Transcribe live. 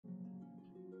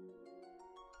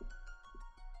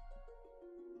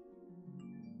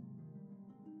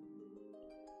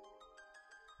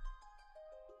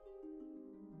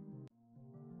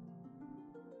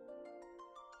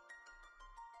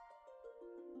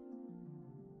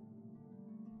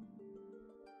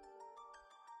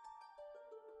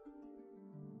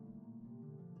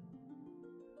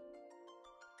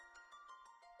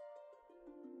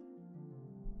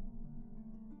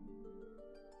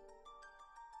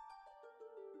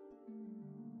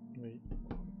Wait.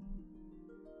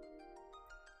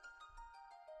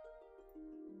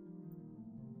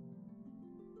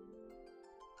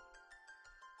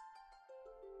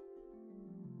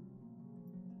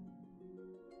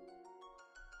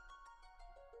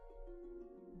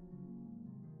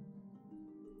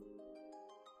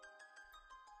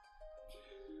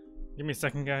 Give me a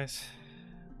second, guys.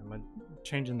 I'm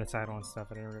changing the title and stuff.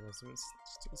 I didn't realize it was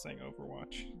still saying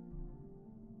Overwatch.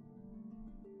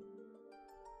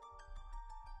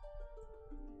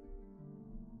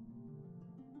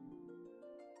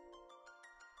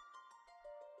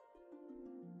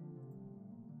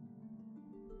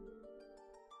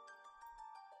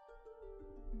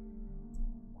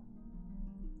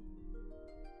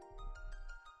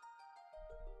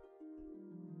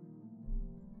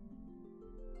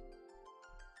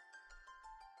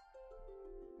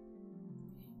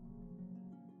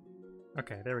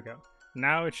 Okay, there we go.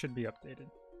 Now it should be updated.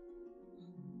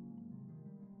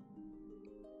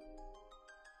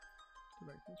 Go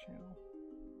back to the channel.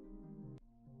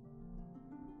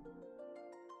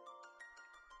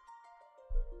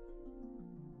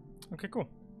 Okay, cool.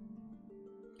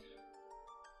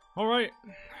 All right.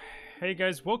 Hey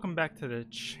guys, welcome back to the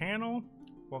channel.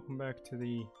 Welcome back to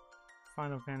the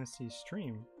Final Fantasy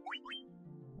stream.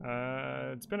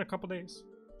 It's been a couple days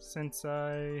since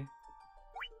I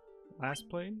last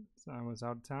played, so I was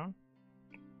out of town.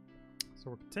 So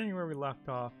we're continuing where we left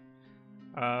off.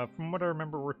 From what I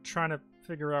remember, we're trying to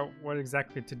figure out what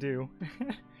exactly to do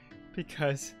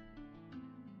because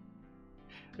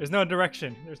there's no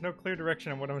direction. There's no clear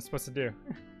direction on what I'm supposed to do.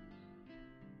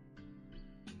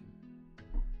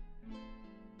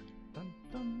 Dun,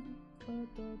 dun, da,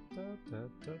 da, da,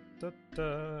 da, da,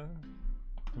 da.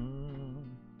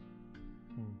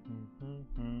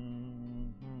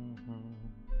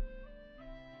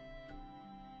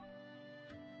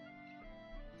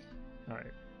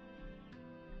 Alright.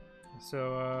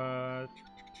 So,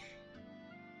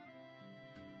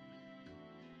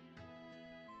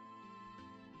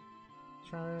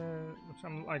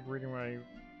 I'm like reading what I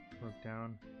wrote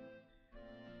down.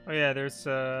 Oh yeah, there's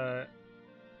a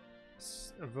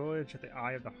village at the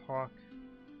Eye of the Hawk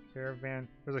caravan.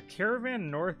 There's a caravan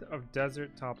north of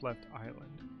Desert Top Left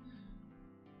Island.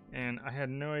 And I had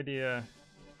no idea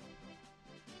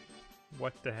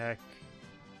what the heck.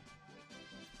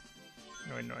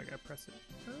 No, I know I gotta press it.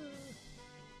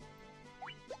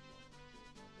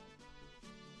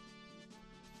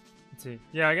 Let's see.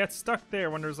 Yeah, I got stuck there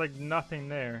when there's like nothing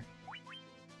there.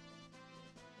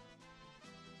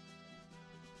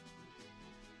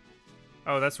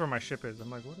 Oh, that's where my ship is. I'm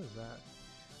like, what is that?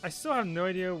 I still have no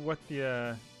idea what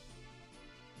the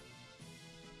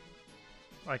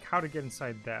like how to get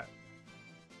inside that.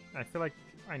 I feel like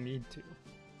I need to.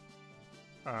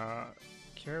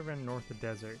 Caravan north of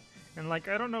desert. And like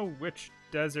I don't know which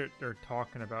desert they're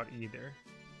talking about either.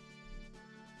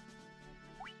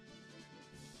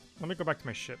 Let me go back to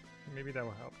my ship. Maybe that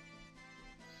will help.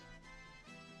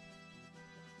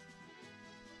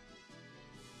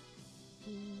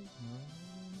 Can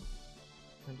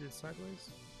I do it sideways?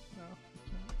 No.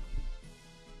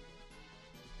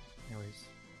 Anyways,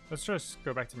 let's just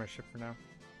go back to my ship for now.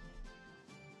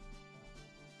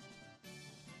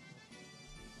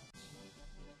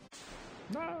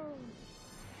 No!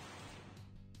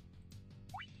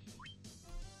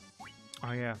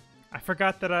 Oh yeah, I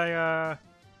forgot that I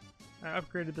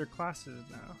upgraded their classes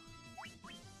now.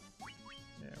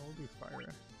 Yeah, we'll do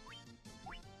fire.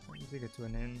 Let me take it to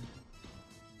an end.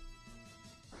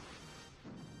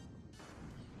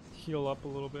 Heal up a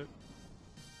little bit.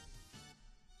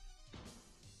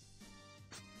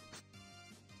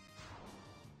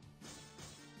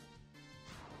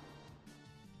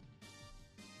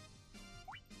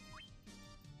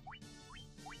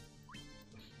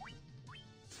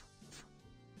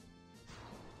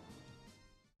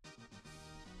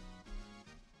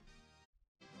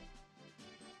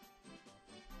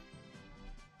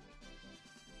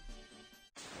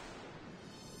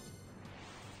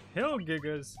 Hell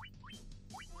gigas.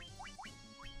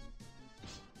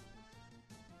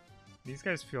 These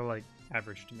guys feel like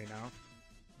average to me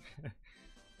now.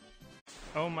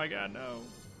 Oh my god, no.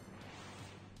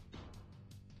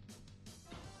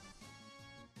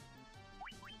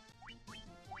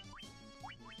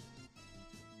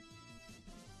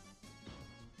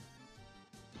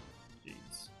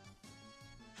 Jeez.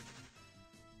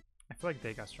 I feel like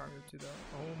they got stronger too though.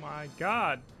 Oh my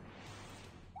god.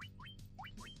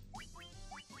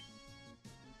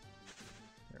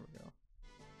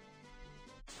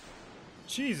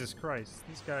 Jesus Christ,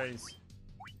 these guys.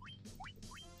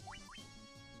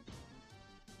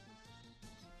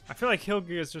 I feel like hill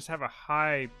gears just have a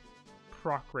high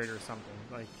proc rate or something.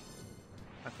 Like,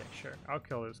 okay, sure, I'll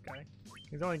kill this guy.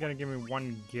 He's only gonna give me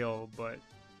 1 gil, but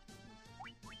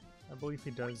I believe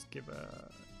he does give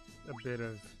a bit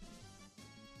of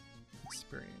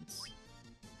experience.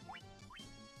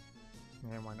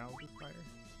 And why not do fire?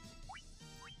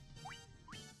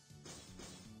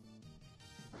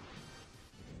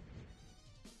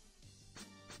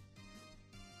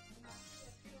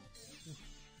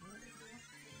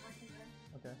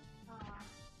 Okay.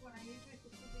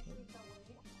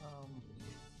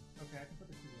 Okay, I can put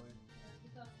the keys away.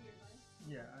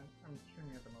 Yeah, I'm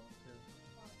trimming at the moment too.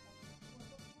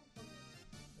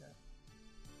 Yeah.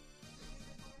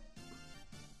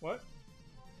 What?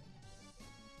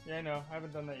 Yeah, I know. I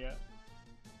haven't done that yet.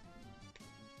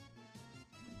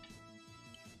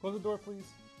 Close the door, please.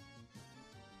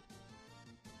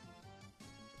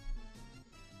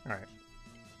 Alright.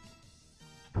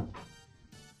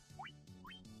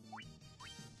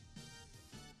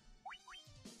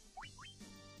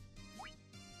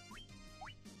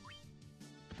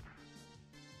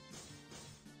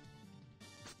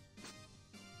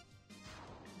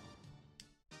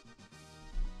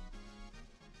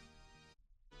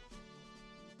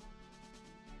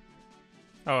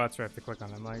 Oh, that's right. I have to click on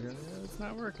them. Like, it's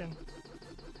not working.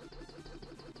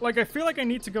 Like, I feel like I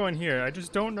need to go in here. I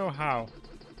just don't know how.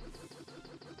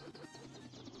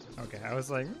 Okay, I was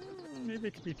like, maybe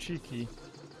it could be cheeky.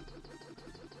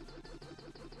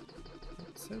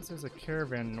 It says there's a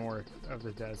caravan north of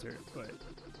the desert, but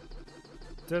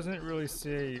it doesn't really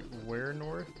say where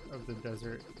north of the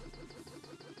desert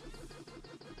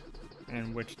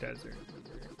and which desert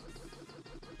either.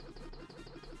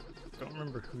 Don't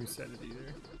remember who said it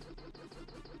either.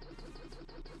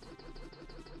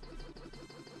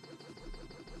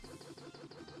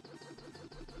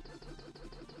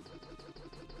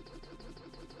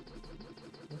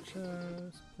 Which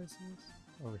places?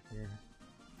 Over here.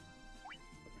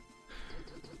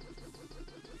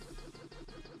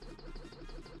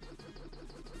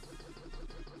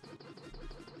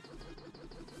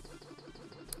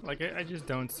 Like, I just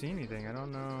don't see anything. I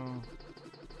don't know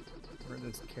where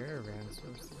this caravan's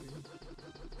supposed to be.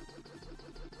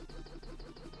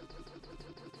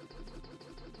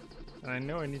 And I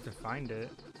know I need to find it.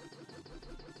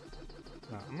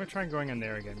 No, I'm gonna try going in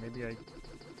there again. Maybe I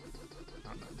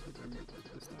don't know. Maybe I made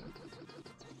it this time.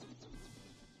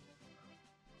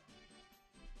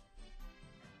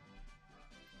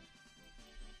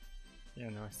 Yeah,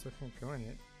 no, I still can't go in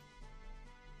it.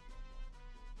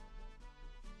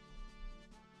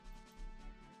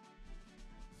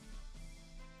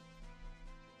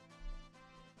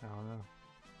 I don't know.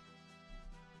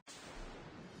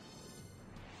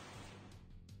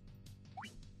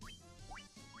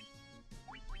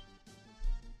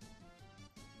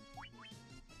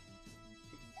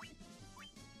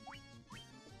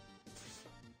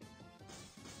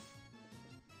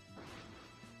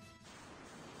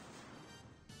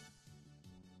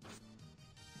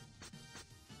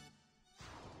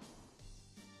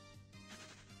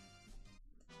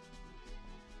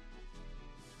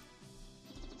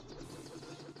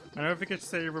 I don't know if you could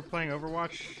say you were playing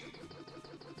Overwatch.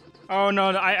 Oh no,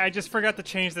 I just forgot to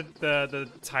change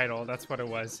the title. That's what it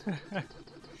was.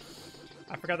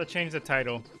 I forgot to change the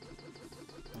title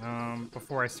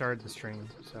before I started the stream.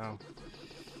 So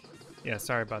yeah,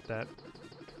 sorry about that.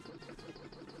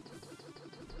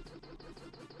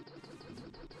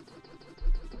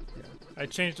 Yeah, I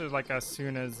changed it like as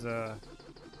soon as I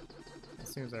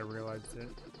realized it.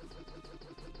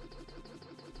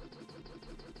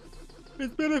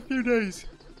 It's been a few days.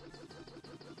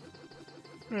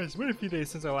 It's been a few days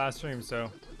since I last streamed,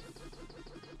 so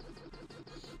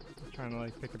I'm trying to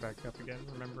like pick it back up again.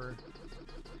 Remember,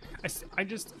 I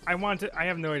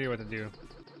have no idea what to do.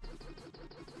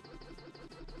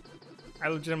 I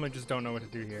legitimately just don't know what to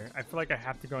do here. I feel like I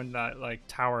have to go into that like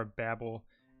Tower of Babel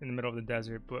in the middle of the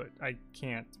desert, but I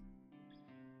can't.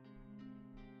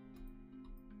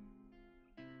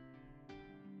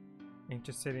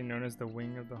 Ancient city known as the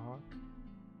Wing of the Hawk.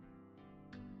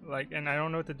 Like, and I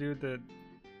don't know what to do with the...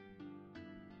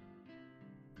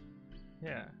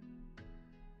 Yeah.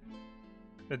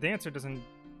 The dancer doesn't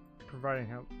provide any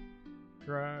help.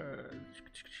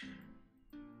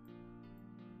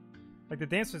 Like, the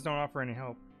dancers don't offer any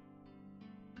help.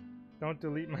 Don't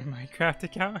delete my Minecraft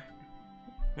account.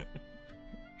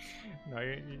 No,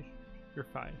 you're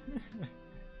fine.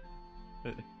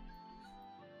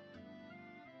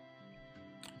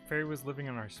 Fairy was living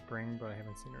in our spring, but I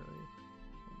haven't seen her leave.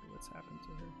 What's happened to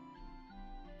her?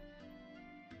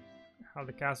 How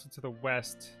the castle to the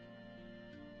west.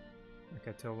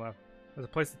 Okay, to the left. There's a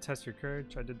place to test your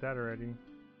courage. I did that already.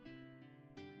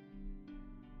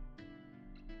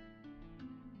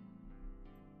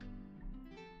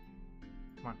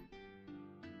 Come on.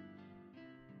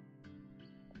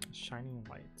 Shining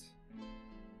light.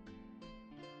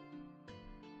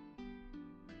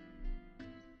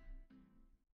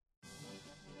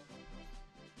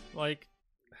 Like,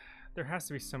 there has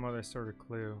to be some other sort of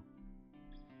clue.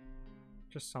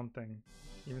 Just something.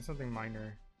 Even something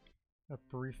minor. A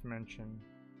brief mention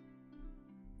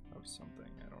of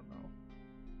something. I don't know.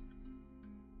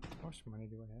 How much money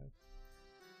do I have?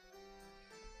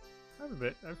 I have a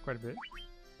bit. I have quite a bit.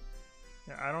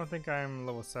 Yeah, I don't think I'm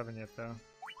level 7 yet, though.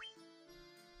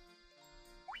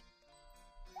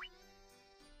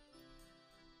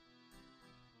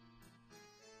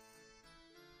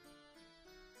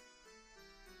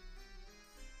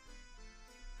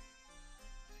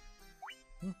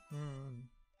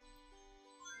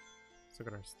 Let's look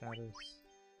at our status.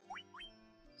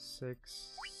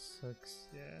 6,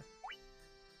 yeah.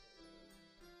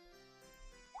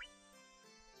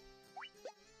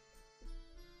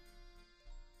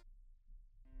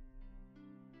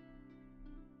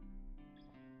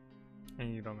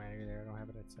 And you don't matter there, I don't have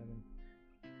it at 7.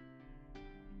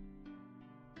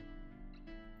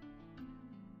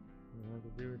 What to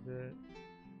do with it?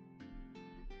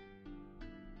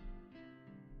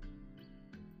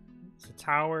 It's a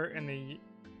tower and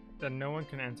that no one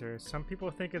can enter. Some people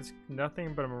think it's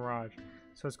nothing but a mirage,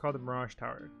 so it's called the Mirage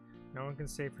Tower. No one can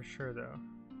say for sure though.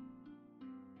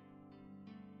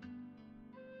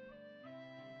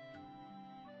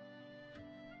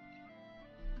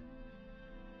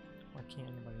 Why can't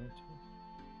anybody enter?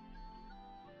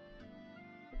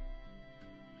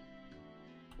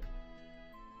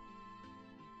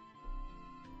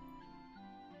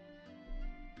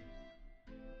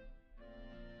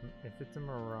 If it's a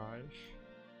mirage,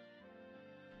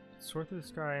 soar through the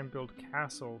sky and build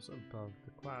castles above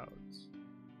the clouds.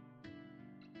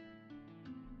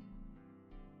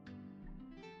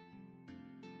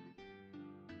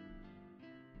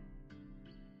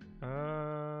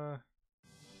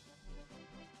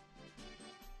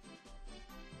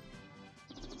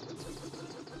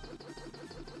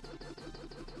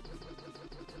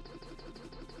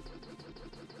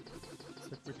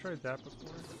 So we tried that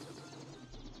before.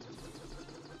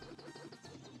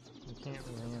 You can't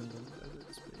land in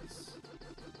desert space.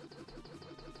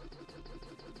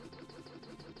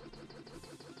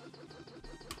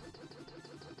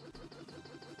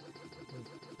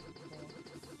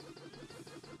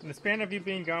 In the span of you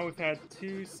being gone, we've had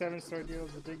 2 7-star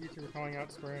deals. The big YouTuber calling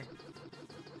out Square.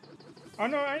 Oh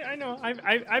no, I know.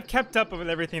 I've kept up with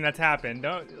everything that's happened.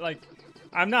 Don't like.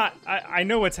 I'm not. I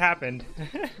know what's happened.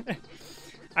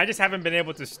 I just haven't been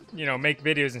able to, you know, make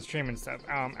videos and stream and stuff.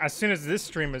 As soon as this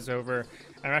stream is over,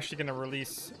 I'm actually gonna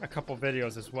release a couple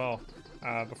videos as well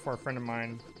before a friend of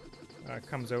mine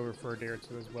comes over for a day or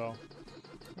 2 as well.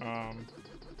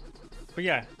 But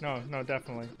yeah, no,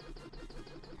 definitely.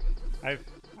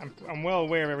 I'm well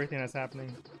aware of everything that's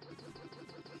happening.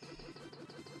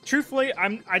 Truthfully,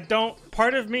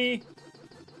 part of me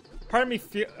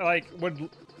feel like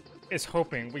is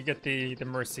hoping we get the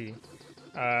Mercy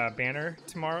banner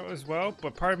tomorrow as well,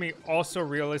 but part of me also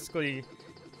realistically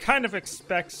kind of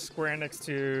expects Square Enix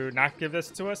to not give this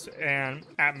to us and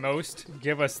at most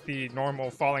give us the normal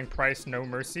falling price no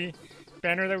mercy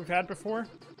banner that we've had before.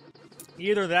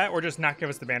 Either that or just not give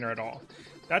us the banner at all.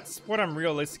 That's what I'm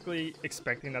realistically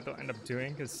expecting that they'll end up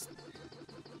doing, because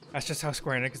that's just how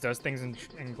Square Enix does things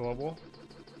in global.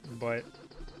 But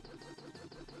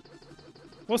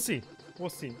we'll see. We'll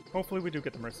see. Hopefully we do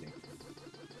get the mercy.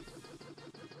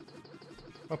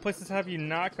 What places have you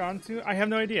not gone to? I have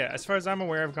no idea. As far as I'm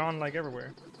aware, I've gone like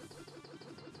everywhere.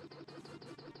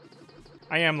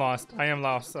 I am lost.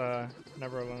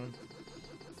 Never alone.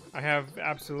 I have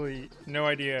absolutely no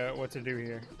idea what to do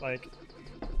here. Like,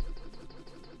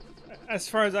 as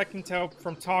far as I can tell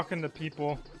from talking to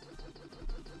people,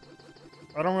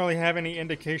 I don't really have any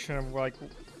indication of like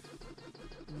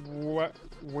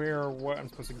where or what I'm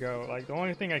supposed to go. Like, the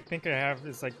only thing I think I have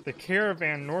is like the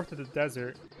caravan north of the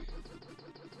desert,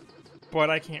 but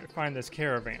I can't find this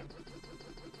caravan.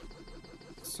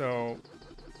 So,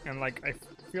 and like I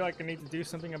feel like I need to do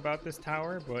something about this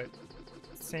tower, but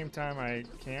at the same time I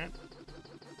can't.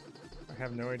 I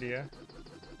have no idea.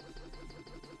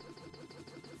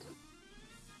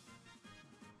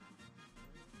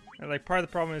 And like part of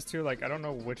the problem is too, like I don't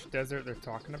know which desert they're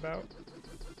talking about.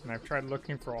 And I've tried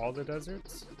looking for all the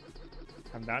deserts.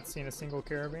 I've not seen a single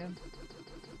caravan.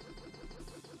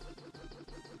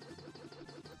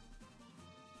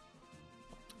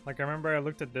 Like I remember I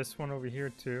looked at this one over here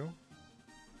too.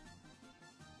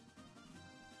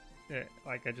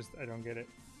 Like, I don't get it.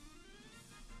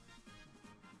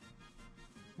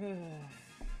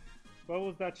 What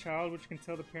was that child which can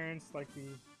tell the parents like the...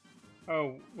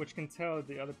 Oh, which can tell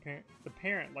the other parent... The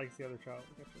parent likes the other child.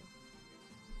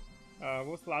 What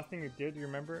was the last thing you did? Do you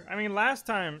remember? I mean, last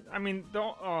time...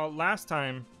 last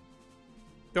time...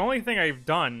 The only thing I've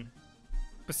done,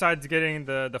 besides getting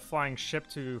the flying ship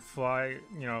to fly,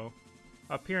 you know,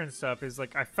 up here and stuff, is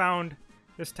like I found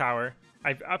this tower.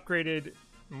 I've upgraded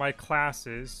my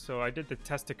classes, so I did the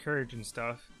test of courage and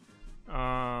stuff.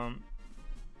 I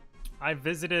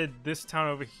visited this town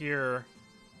over here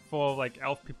full of like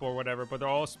elf people or whatever, but they're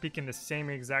all speaking the same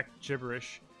exact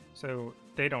gibberish, so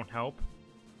they don't help.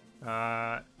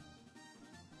 And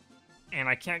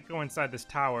I can't go inside this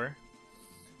tower.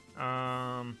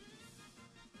 I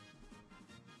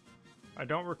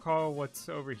don't recall what's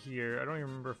over here. I don't even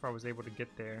remember if I was able to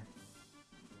get there.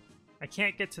 I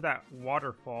can't get to that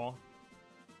waterfall.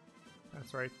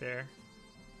 That's right there.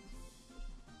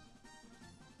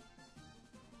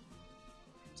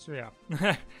 So yeah,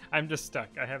 I'm just stuck.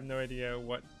 I have no idea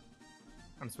what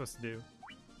I'm supposed to do.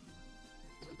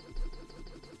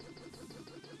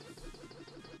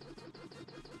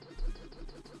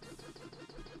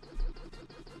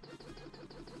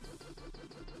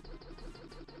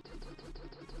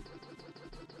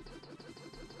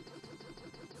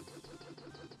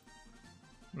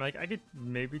 Like, I could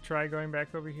maybe try going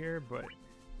back over here, but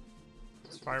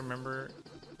if I remember,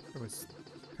 it was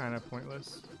kind of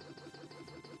pointless.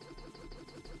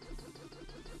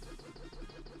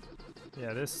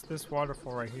 Yeah, this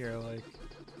waterfall right here, like,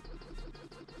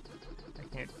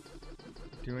 I can't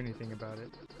do anything about it.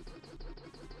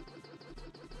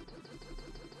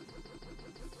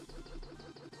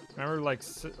 I remember, like,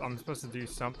 I'm supposed to do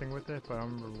something with it, but I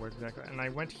don't remember what exactly. And I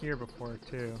went here before,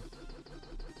 too.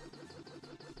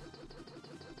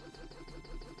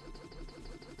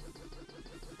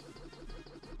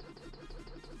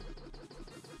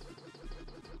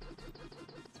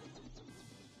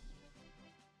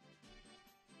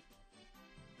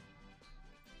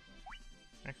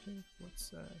 Actually, what's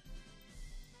the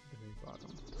very bottom?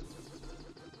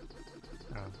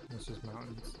 Oh, this is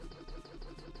mountains.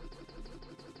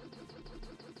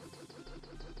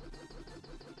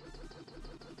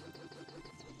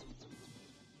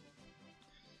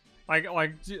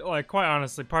 Like, quite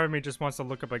honestly, part of me just wants to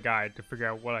look up a guide to figure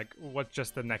out what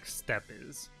just the next step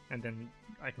is, and then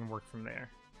I can work from there.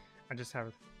 I just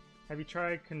have you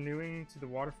tried canoeing to the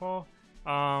waterfall?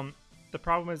 The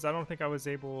problem is I don't think I was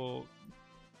able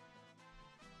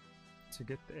to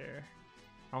get there.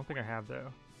 I don't think I have,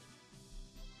 though.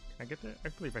 Can I get there? I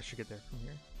believe I should get there from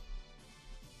here.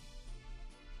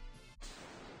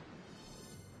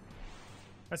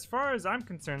 As far as I'm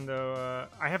concerned, though,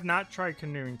 I have not tried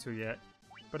canoeing to yet.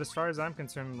 But as far as I'm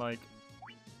concerned, like,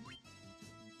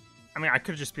 I mean, I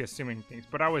could just be assuming things,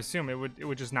 but I would assume it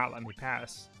would just not let me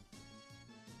pass.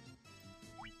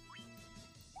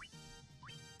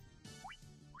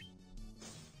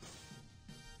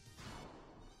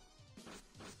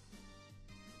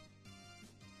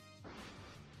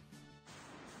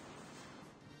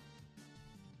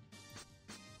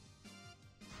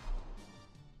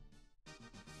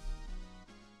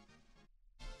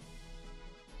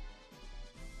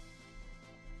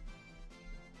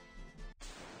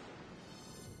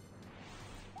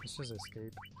 Let's just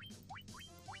escape.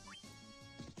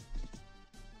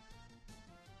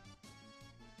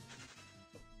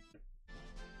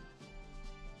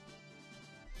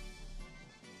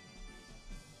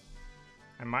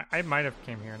 I might have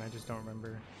came here and I just don't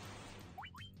remember.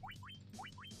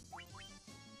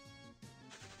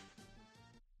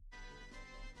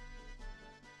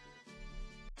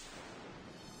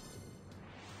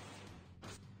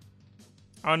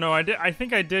 Oh no, I did. I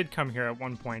think I did come here at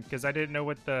one point because I didn't know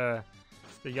what the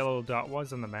yellow dot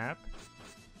was on the map.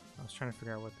 I was trying to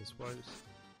figure out what this was.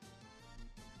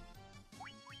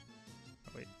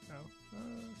 Oh, wait, no.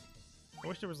 I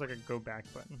wish there was like a go back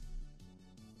button.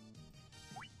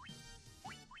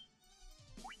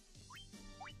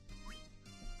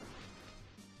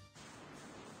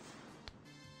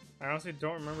 I honestly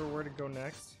don't remember where to go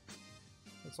next.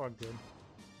 It's all good.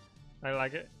 I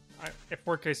like it. If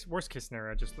worst case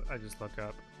scenario, I just look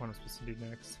up what I'm supposed to do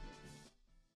next.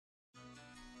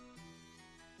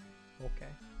 Okay.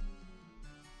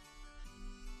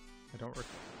 I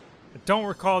don't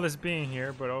recall this being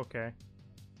here, but okay.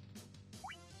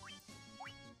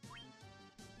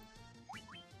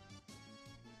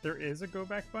 There is a go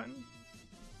back button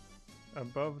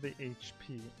above the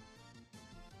HP.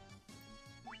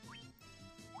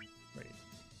 Wait,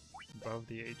 above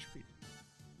the HP.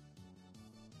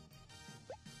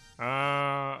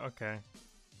 Okay.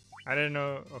 I didn't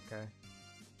know. Okay.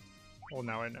 Well,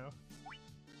 now I know.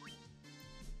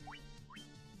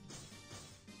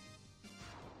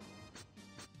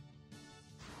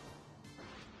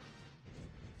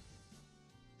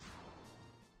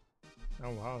 Oh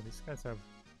wow, these guys have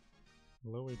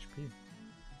low HP.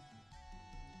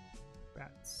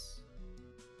 Bats.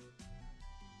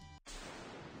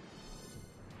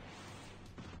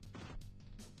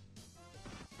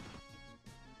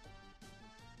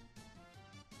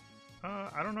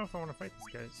 I don't know if I want to fight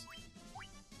these guys.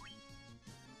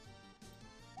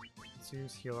 Let's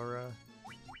use Healera.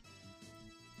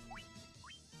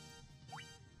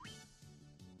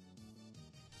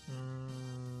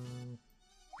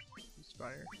 Use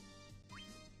fire.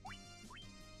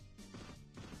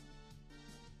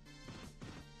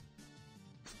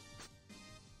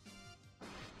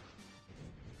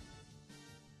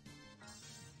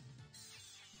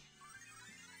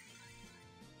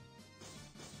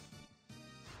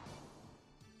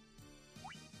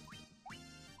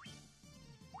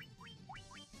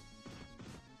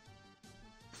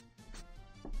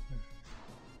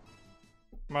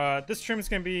 This stream is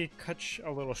gonna be cut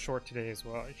a little short today as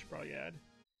well. I should probably add.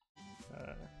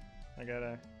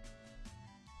 I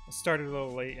started a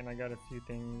little late, and I got a few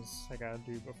things I gotta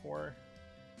do before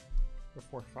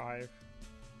 5. I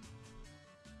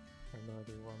have no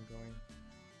idea where I'm going.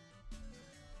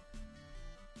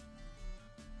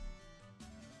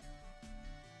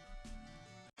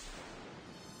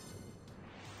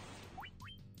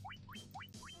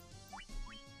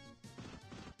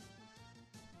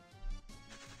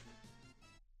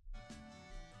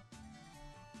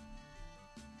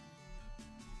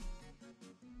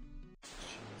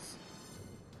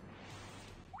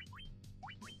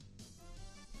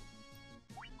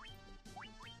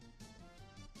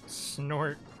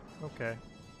 Snort. Okay.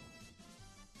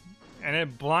 And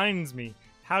it blinds me.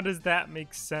 How does that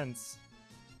make sense?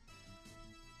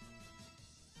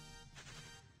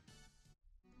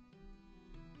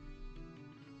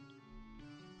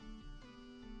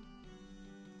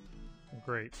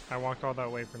 Great. I walked all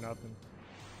that way for nothing.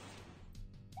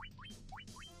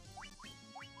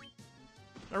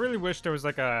 I really wish there was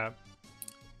like a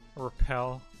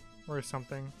repel or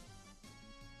something,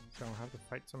 so I don't have to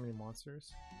fight so many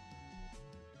monsters.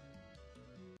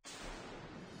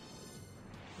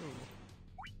 Ooh.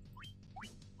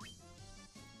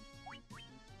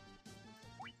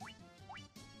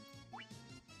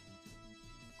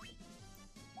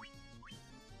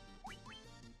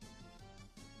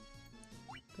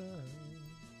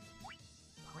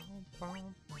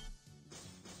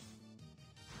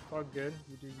 All good,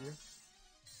 you do you.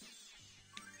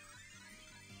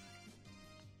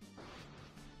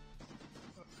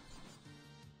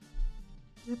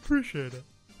 I appreciate it.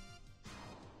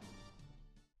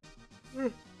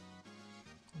 I'm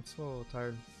still a little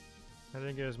tired. I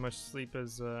didn't get as much sleep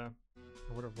as I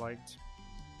would have liked.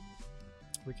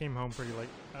 We came home pretty late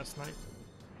last night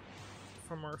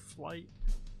from our flight.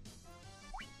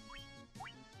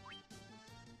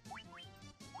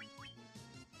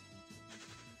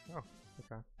 Oh,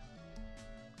 okay.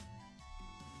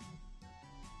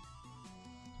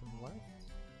 Some left.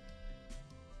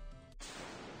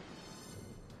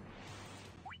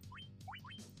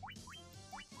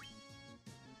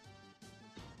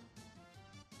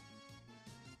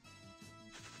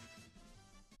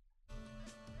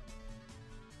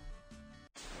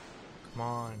 Come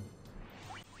on.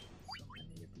 So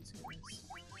many of these guys.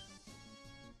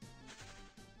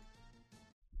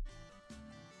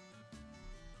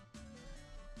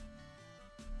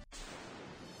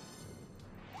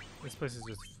 This place is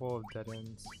just full of dead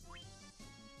ends.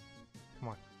 Come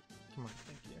on. Come on,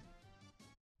 thank you.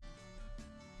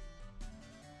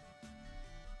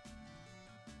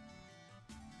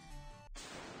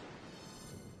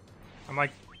 I'm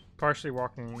like partially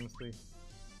walking aimlessly.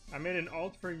 I made an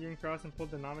alt for Union Cross and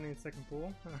pulled the nominated second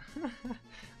pool.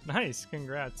 Nice,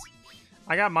 congrats.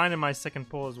 I got mine in my second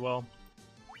pool as well.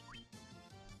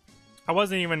 I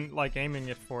wasn't even like aiming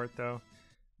it for it though.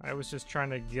 I was just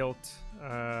trying to guilt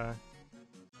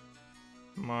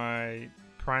my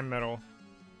prime medal.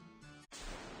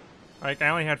 Like I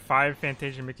only had 5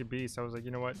 Fantasia Mickey B, so I was like,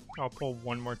 you know what? I'll pull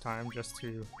one more time just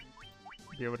to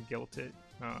be able to guilt it.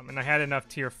 And I had enough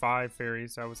tier 5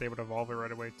 fairies, so I was able to evolve it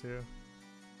right away too.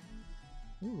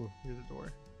 Ooh, here's a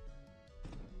door.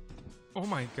 Oh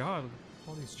my god,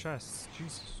 all these chests.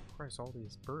 Jesus Christ, all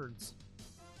these birds.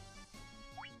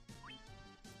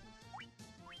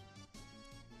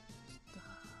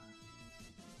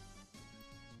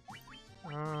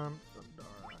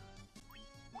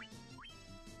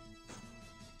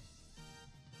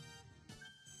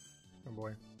 Oh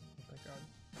boy. Oh thank God.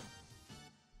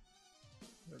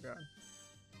 Oh God.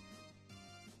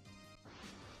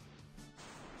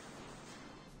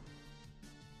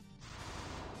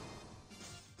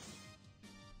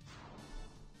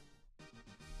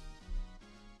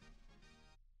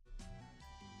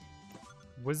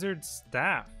 Wizard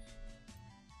staff.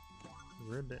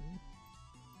 Ribbon.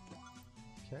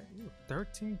 Okay. Ooh,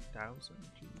 13,000.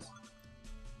 Jeez.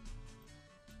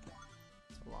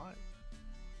 That's a lot.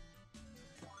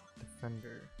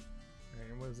 Defender.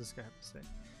 Alright, and what does this guy have to say?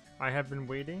 I have been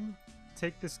waiting.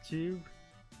 Take this cube.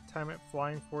 Time at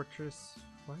Flying Fortress.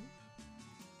 What?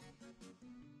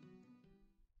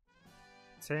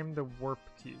 Tame the warp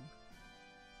cube.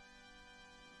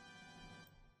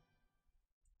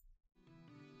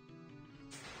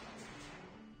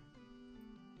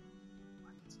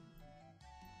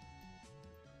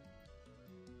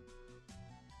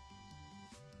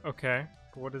 Okay,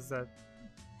 what is that?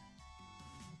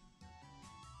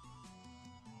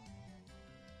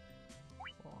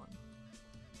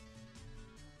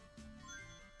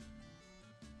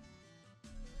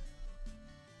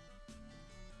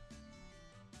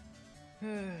 I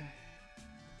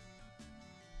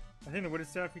think the wooden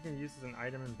staff you can use as an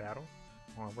item in battle.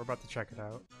 Oh, we're about to check it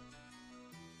out.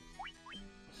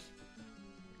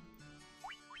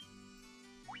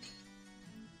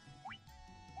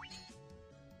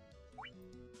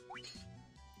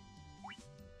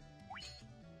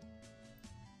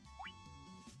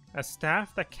 A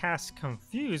staff that casts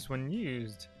Confuse when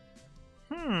used.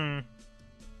 It's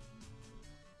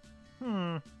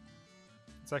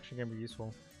actually gonna be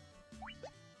useful.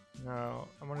 Now,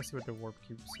 I want to see what the warp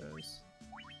cube says.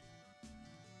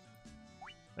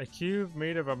 A cube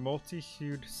made of a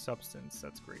multi-hued substance.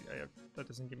 That's great. That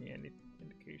doesn't give me any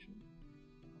indication.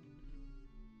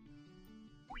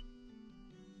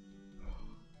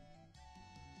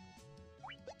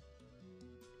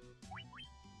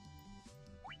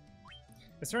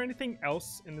 Is there anything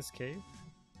else in this cave?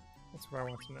 That's what I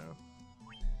want to know.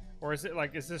 Or is it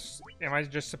like, am I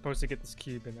just supposed to get this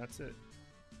cube and that's it?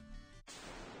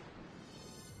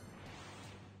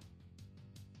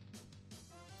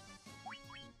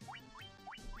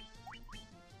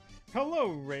 Hello,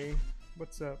 Ray.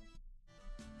 What's up?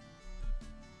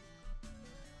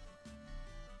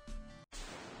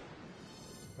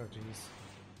 Oh, jeez.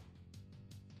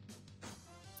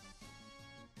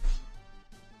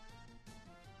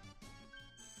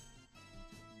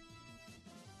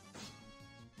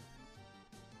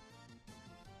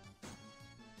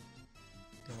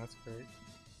 Oh, that's great.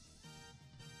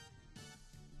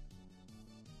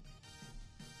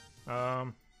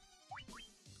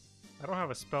 I don't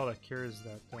have a spell that cures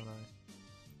that, don't I?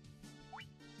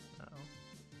 Uh-oh.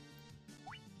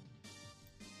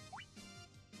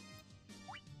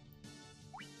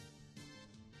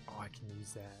 Oh, I can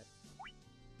use that.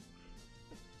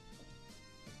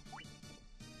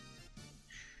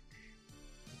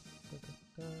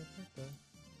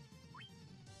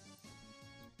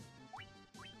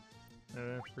 And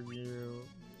then for you,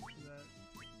 that.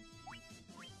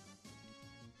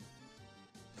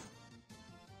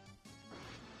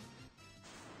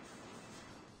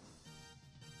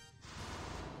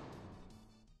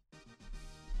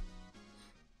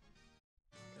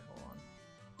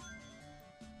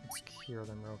 Cure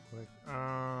them real quick.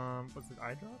 Was it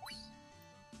eye drops?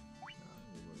 No,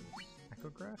 it was echo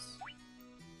grass.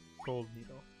 Gold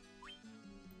needle.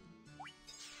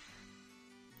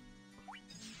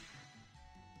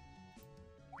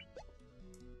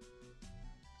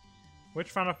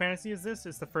 Which Final Fantasy is this?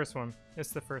 It's the first one.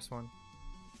 It's the first one.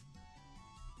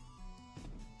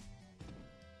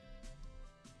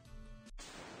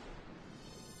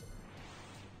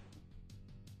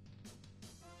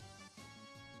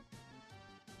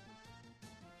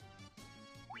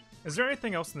 Is there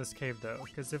anything else in this cave, though?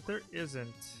 Because if there isn't,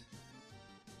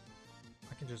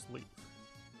 I can just leave.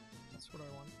 That's what I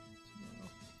want to know.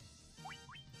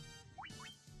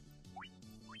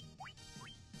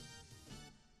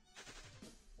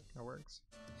 That works.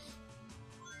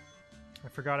 I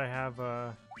forgot I have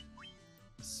a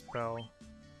spell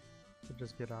to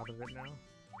just get out of it now.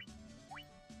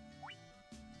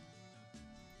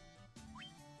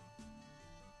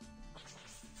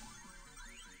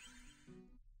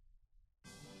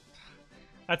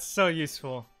 That's so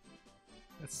useful.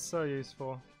 It's so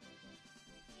useful.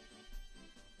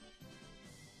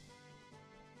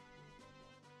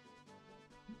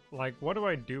 Like, what do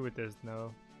I do with this,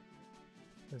 though?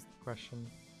 Is the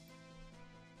question.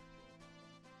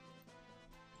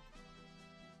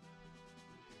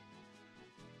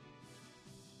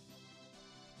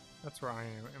 That's where I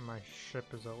am, and my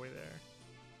ship is over there.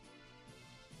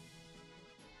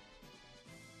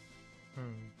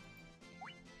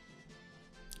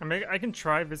 I mean, I can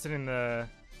try visiting the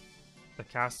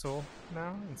castle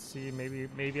now and see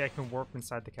maybe I can warp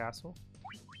inside the castle.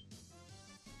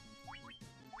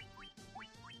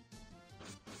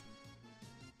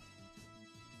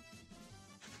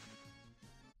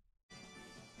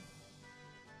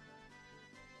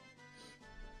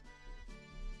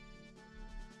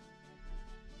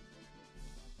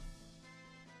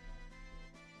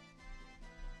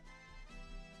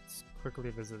 Let's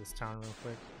quickly visit this town real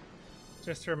quick,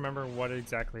 just to remember what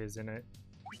exactly is in it.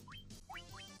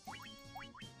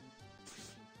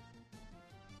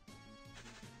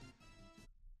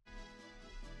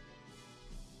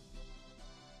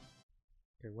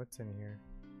 Okay, what's in here?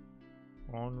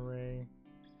 Onray.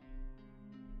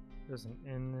 There's an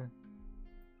inn.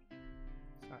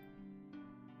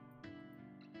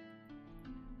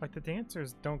 Like, the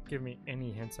dancers don't give me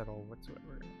any hints at all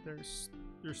whatsoever.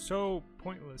 They're so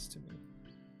pointless to me.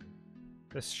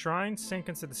 The shrine sank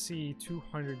into the sea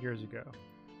 200 years ago.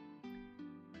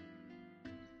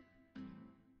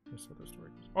 There's other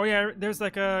stories. Oh yeah, there's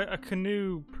like a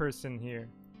canoe person here.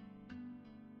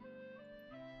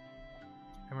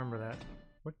 I remember that.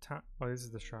 What time? Oh, this is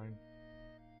the shrine.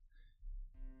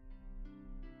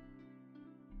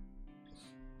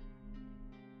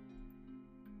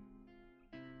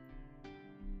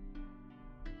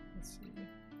 Let's see.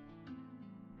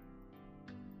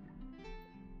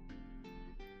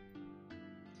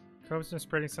 Khux been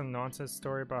spreading some nonsense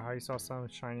story about how you saw some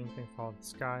shining thing fall in the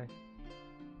sky.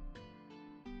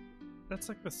 That's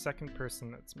like the second person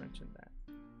that's mentioned that.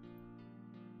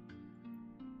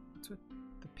 What's with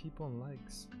the people and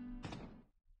legs?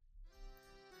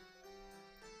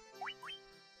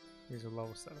 These are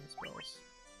level 7 spells.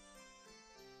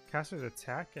 Caster's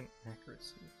attack and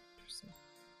accuracy. Interesting.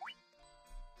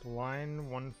 Blind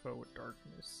one foe with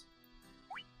darkness.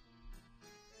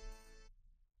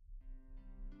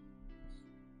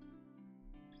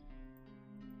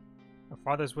 Our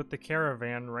father's with the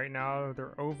caravan. Right now,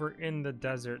 they're over in the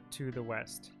desert to the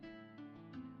west.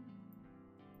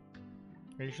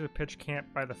 They usually pitch camp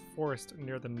by the forest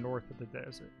near the north of the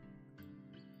desert.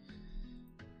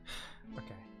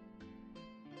 Okay.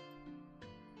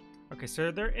 Okay, so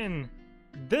they're in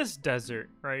this desert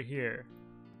right here.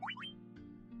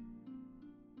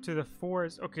 To the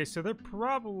forest. Okay, so they're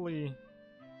probably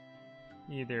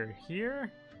either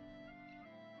here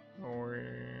or...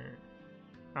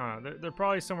 I don't know, they're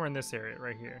probably somewhere in this area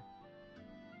right here.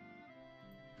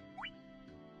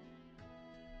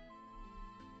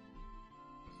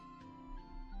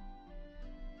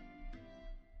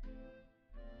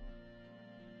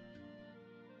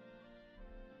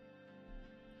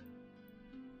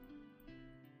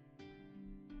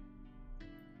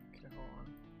 Okay, hold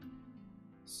on.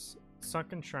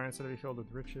 Sunken shrines that be filled with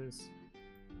riches.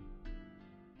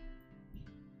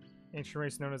 Ancient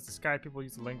race known as the Sky People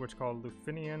use a language called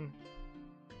Lufinian.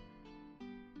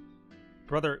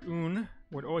 Brother Un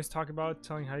would always talk about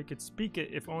telling how he could speak it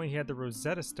if only he had the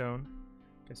Rosetta Stone.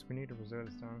 Guess we need a Rosetta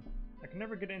Stone. I can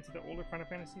never get into the older Final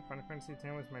Fantasy. Final Fantasy X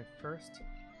was my first.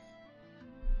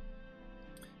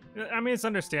 I mean, it's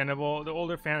understandable. The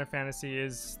older Final Fantasy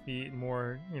is the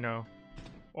more, you know,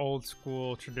 old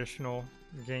school traditional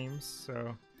games.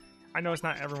 So I know it's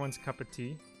not everyone's cup of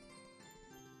tea.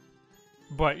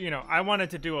 But, you know, I wanted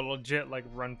to do a legit, like,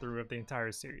 run-through of the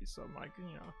entire series. So I'm like,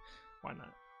 you know, why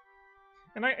not?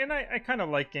 And I kind of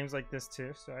like games like this,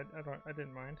 too. So I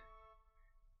didn't mind.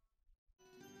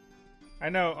 I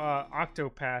know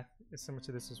Octopath is similar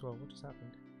to this as well. What just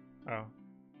happened? Oh.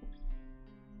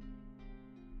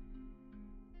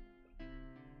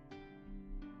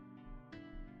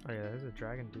 Oh, yeah, there's a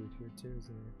dragon dude here, too,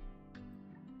 isn't there?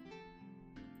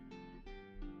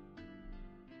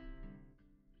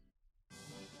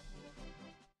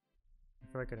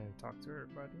 I feel like I didn't talk to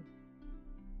everybody.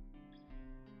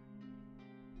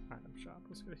 Item shop,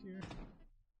 let's go here.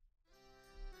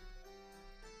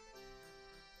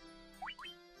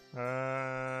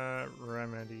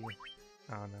 Remedy.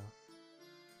 Oh no.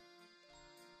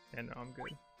 Yeah, no, I'm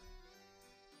good.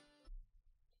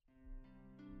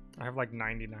 I have like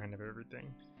 99 of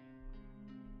everything.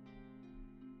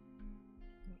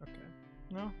 Okay.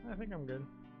 No, I think I'm good.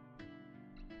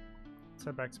 Let's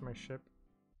head back to my ship.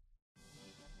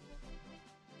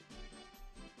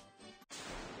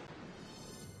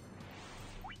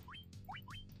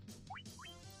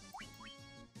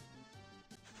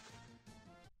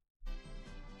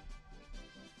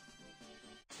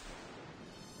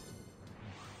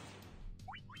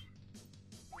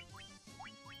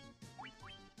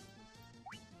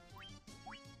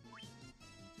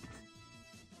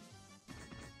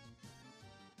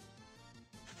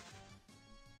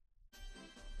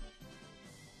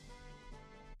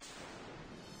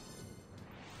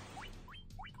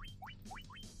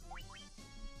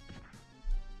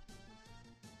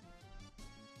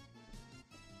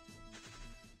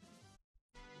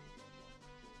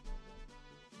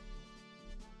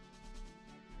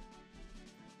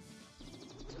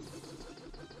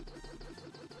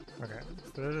 Okay,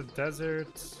 so there's a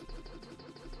desert.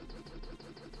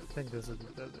 I think this is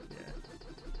the desert,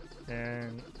 yeah.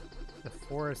 And the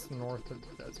forest north of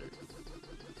the desert.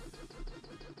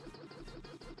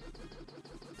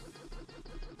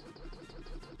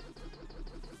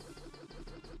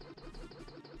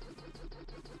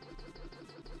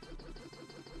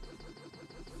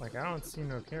 Like, I don't see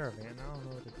no caravan. I don't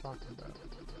know what they're talking about.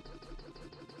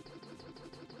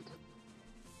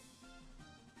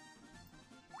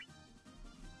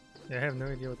 Yeah, I have no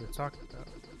idea what they're talking about.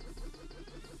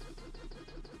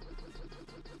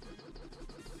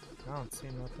 I don't see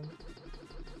nothing.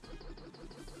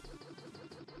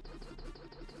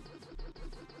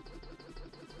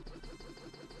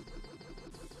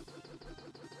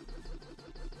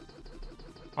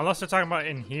 Unless they're talking about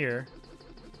in here.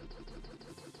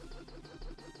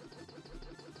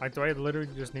 Like, do I literally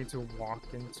just need to walk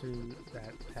into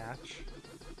that patch?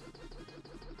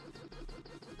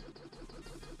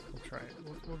 We'll try it.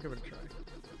 We'll give it a try.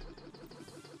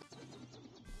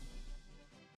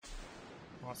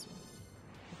 Awesome.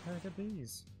 What the heck are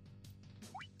these?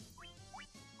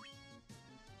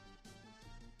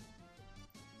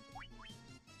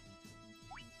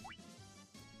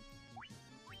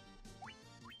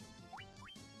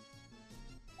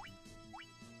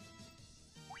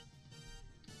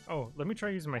 Oh, let me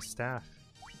try using my staff.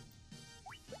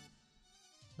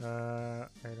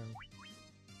 Item.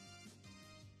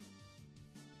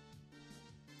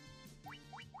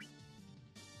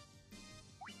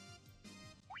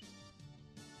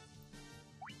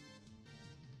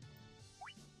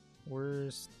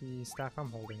 Where's the staff I'm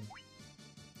holding?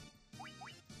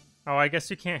 Oh, I guess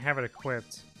you can't have it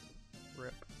equipped.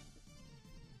 Rip.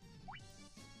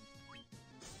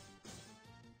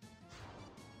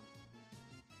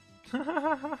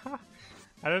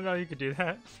 I don't know you could do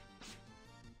that.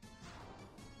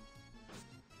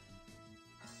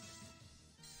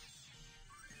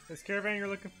 This caravan you're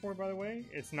looking for, by the way,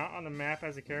 it's not on the map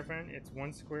as a caravan. It's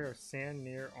one square of sand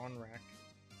near on rack.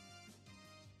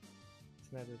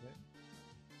 So that is it.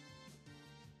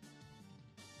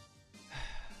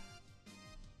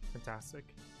 Fantastic.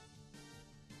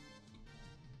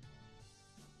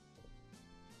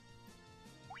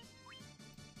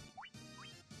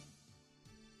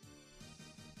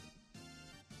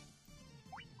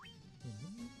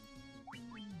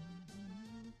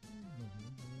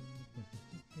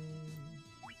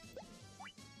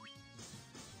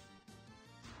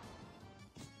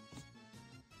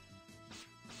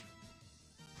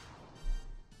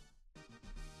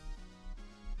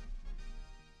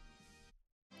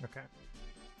 Okay.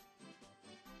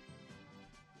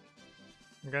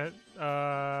 Okay.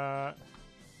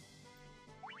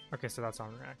 Okay, so that's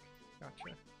on rack.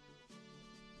 Gotcha.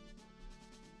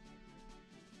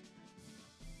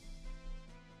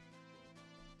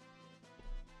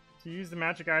 To use the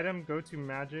magic item, go to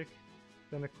magic,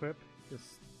 then equip. This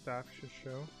staff should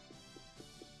show.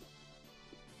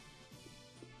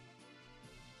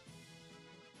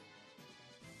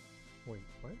 Wait,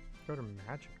 what? Go to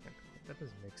magic then. That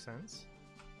doesn't make sense.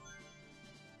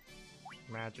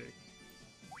 Magic.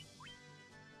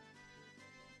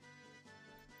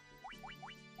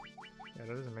 Yeah,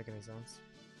 that doesn't make any sense.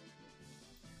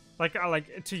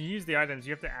 Like to use the items,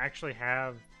 you have to actually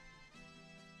have.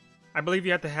 I believe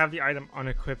you have to have the item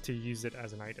unequipped to use it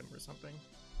as an item or something.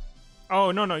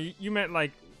 Oh no, you meant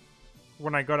like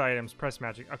when I go to items, press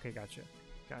magic. Okay, gotcha,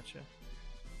 gotcha.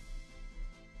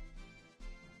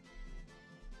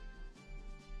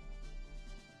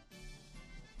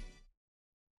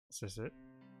 Is this it?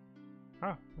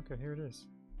 Oh, okay, here it is.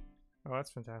 Oh,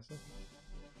 that's fantastic.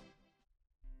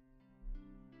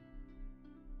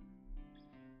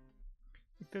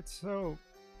 That's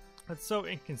so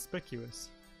inconspicuous.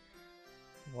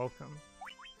 Welcome.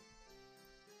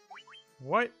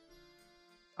 What?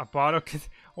 A bottle?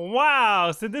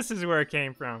 Wow! So this is where it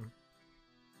came from.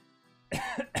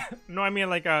 No, I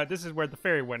mean like this is where the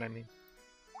fairy went. I mean.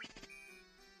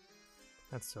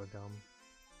 That's so dumb.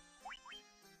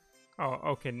 Oh,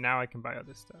 okay, now I can buy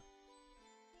other stuff.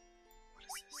 What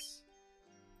is this?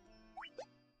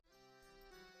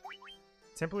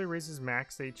 Temporarily raises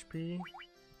max HP,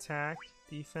 attack,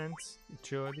 defense,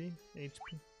 agility,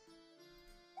 HP.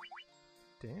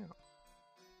 Damn.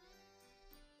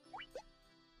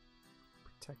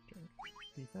 Protector.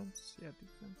 Defense? Yeah,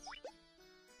 defense.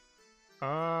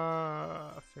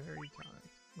 Fairy tonic.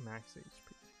 Max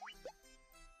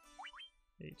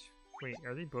HP. Wait,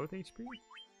 are they both HP?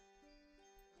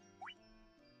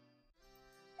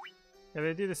 Yeah,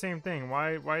 they do the same thing.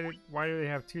 Why do they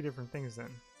have two different things then?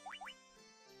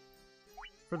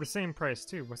 For the same price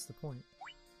too. What's the point?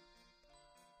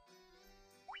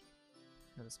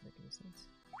 That doesn't make any sense.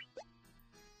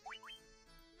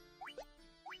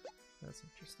 That's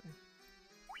interesting.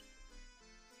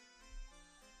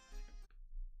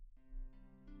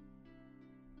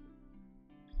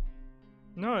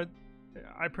 No,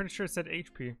 I'm pretty sure it said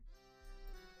HP.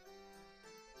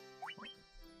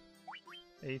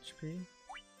 HP?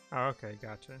 Oh, okay,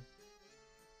 gotcha.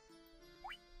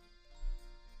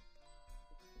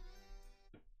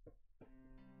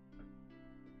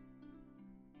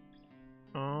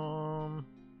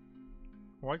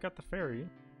 Well, I got the ferry.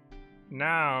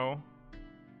 Now,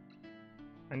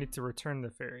 I need to return the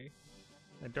ferry.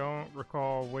 I don't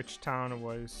recall which town it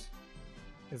was.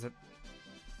 Is it?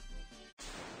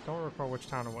 Don't recall which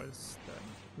town it was.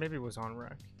 Maybe it was on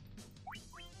Wreck.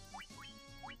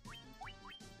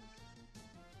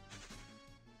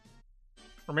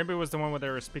 Or maybe it was the one where they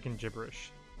were speaking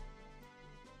gibberish.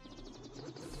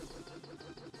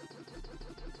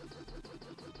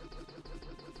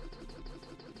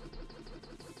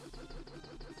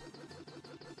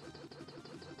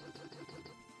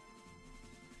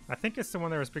 I think it's the one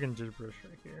that was speaking gibberish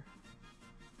right here.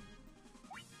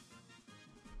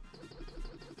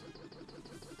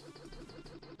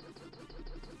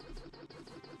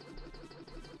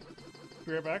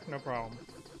 Be right back, no problem.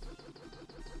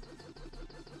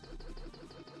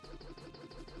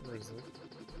 Where is it?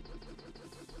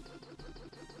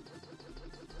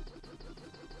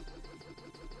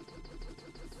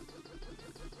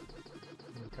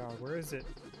 Oh god, where is it?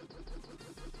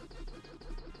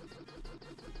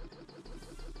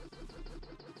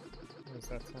 Where's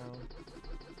that sound?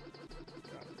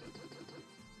 Got it.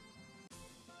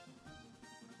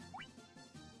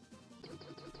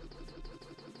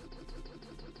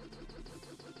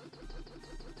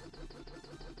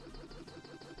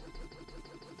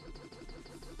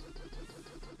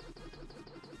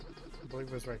 I believe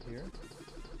it was right here.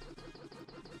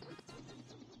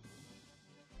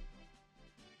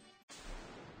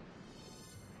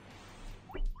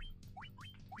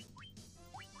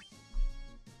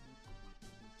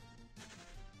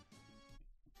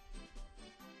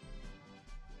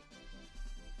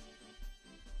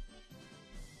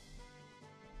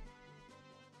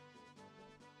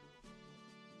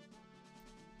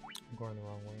 I'm going the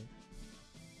wrong way.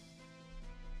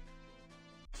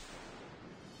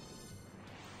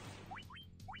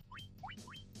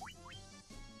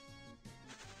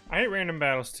 I hate random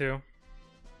battles too.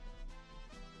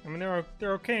 I mean,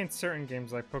 they're okay in certain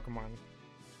games like Pokemon,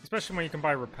 especially when you can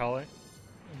buy Repellent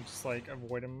and just like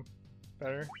avoid them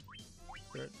better.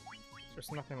 But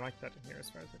there's nothing like that in here as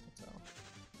far as I can tell.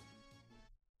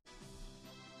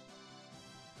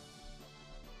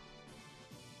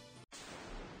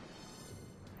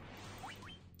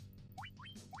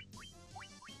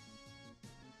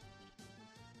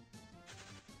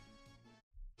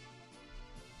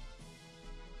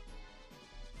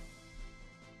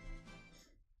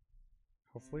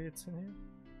 Hopefully it's in here.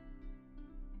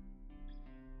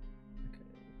 Okay.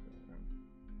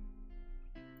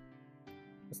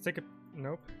 Let's take a...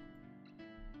 Nope.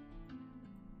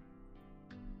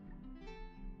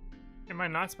 Am I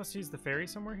not supposed to use the ferry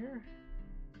somewhere here?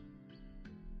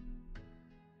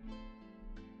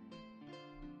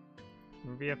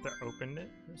 Maybe you have to open it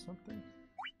or something?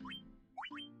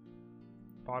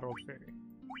 Bottled ferry.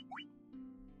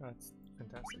 That's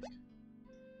fantastic.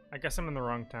 I guess I'm in the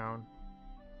wrong town.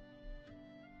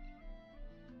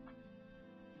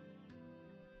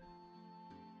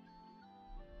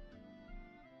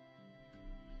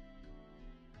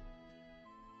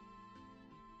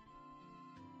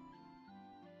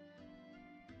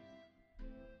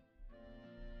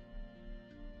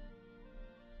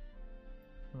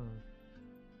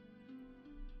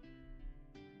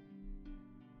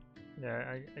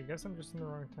 Yeah, I guess I'm just in the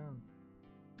wrong town.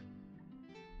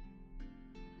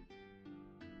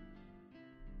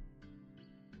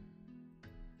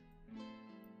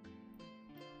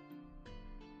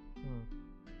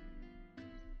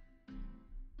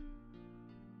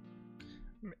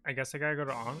 I guess I gotta go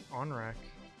to on-rack.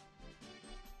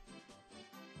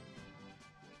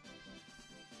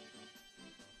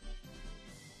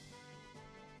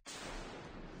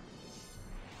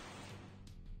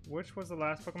 Which was the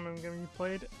last Pokemon game you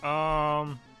played?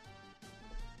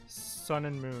 Sun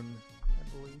and Moon,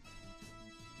 I believe.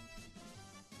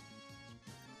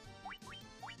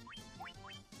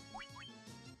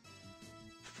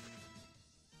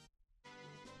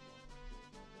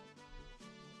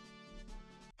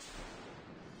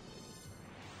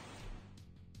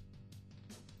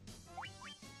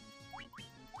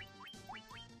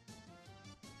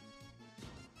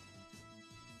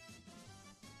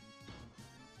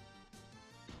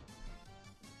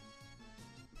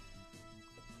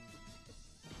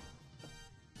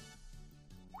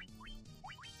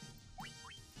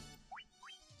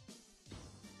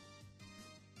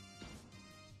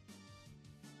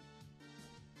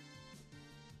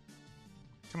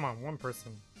 Come on, one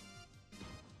person.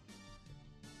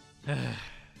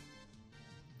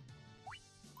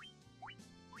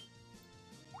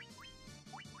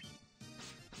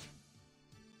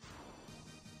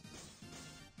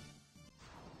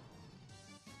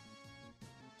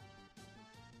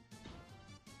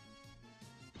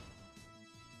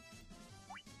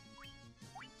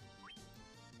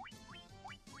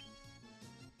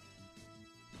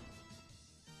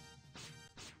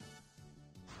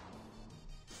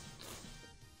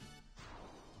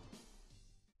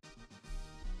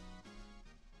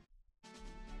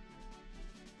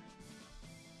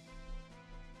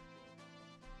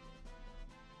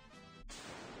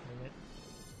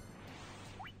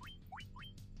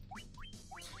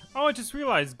 Oh, I just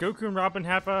realized Goku and Robin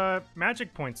have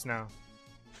magic points now.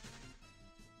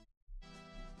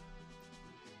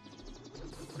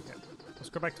 Okay, let's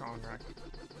go back to Onrak.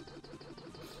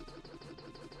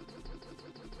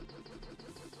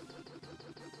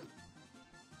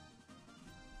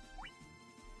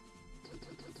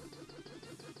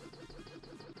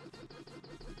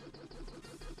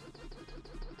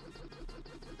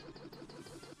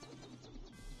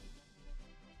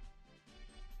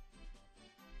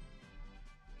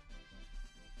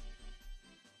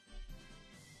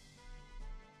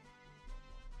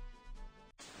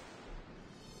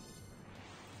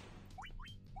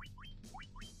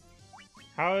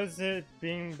 How is it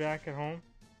being back at home?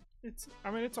 I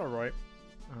mean, it's alright.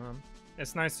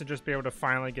 It's nice to just be able to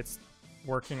finally get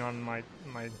working on my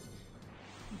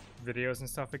videos and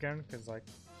stuff again, because like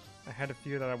I had a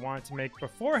few that I wanted to make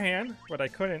beforehand, but I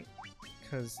couldn't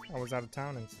because I was out of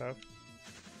town and stuff.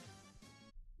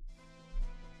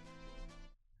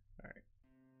 Alright.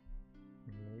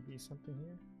 Maybe something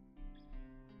here?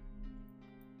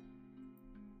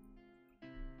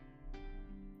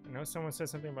 I know someone said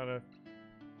something about a...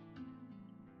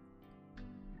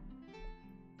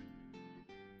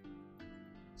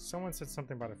 Someone said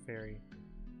something about a fairy.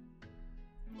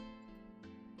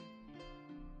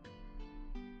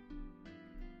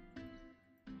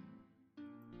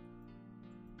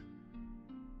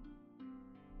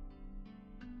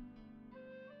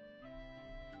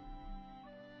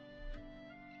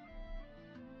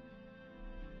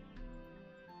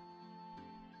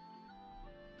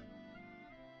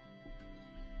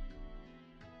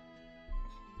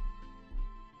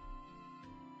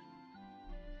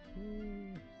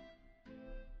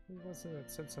 Who was it that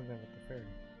said something about the fairy?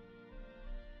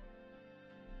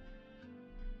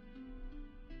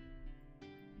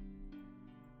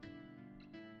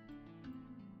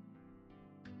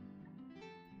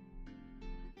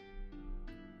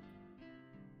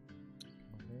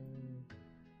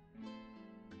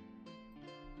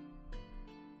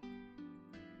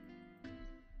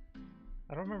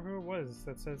 I don't remember who it was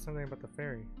that said something about the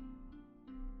fairy.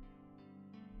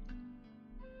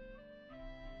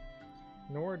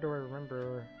 Nor do I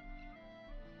remember.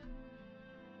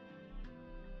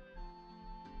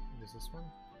 Is this one?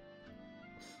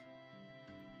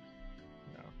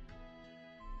 No.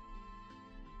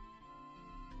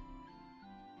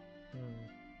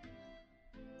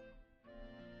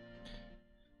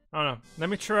 I don't know. Let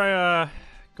me try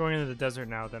going into the desert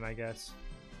now then, I guess.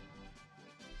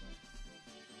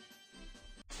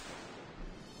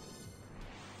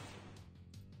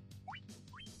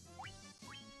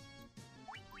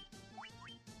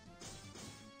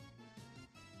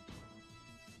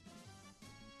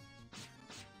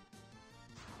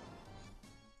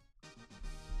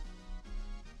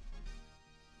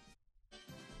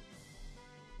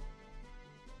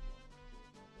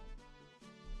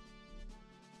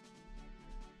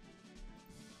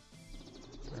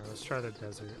 Let's try the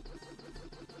desert.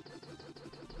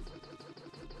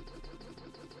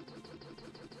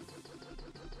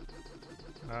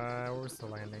 Where's the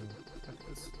landing?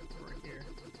 This right here.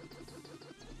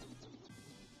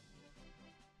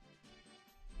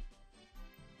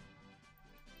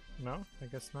 No, I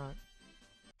guess not.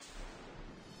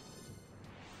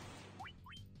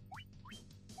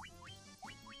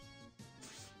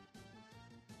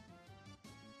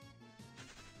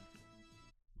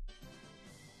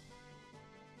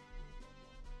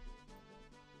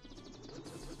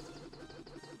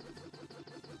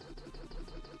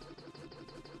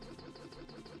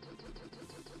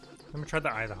 Let me try the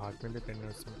Eye of the Hawk, maybe they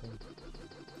know something.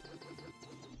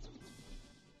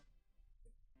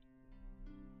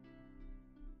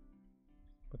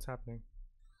 What's happening?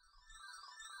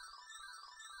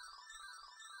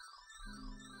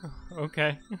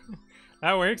 Okay.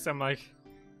 That works, I'm like...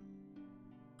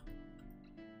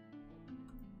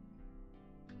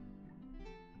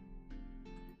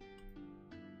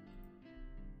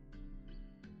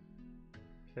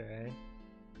 Okay.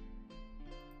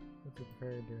 What did the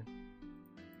fairy do?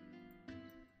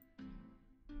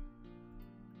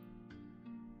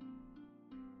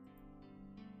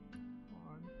 Come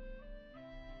on.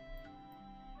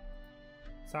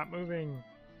 Stop moving.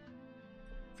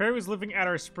 Fairy was living at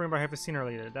our spring, but I haven't seen her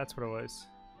lately. That's what it was.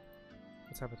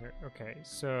 What's happened here? Okay,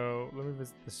 so let me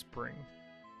visit the spring.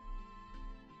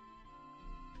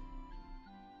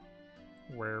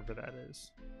 Wherever that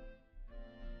is.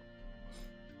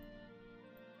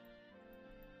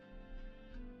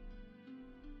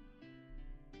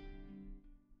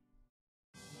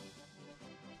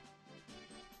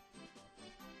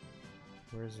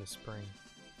 Where's the spring?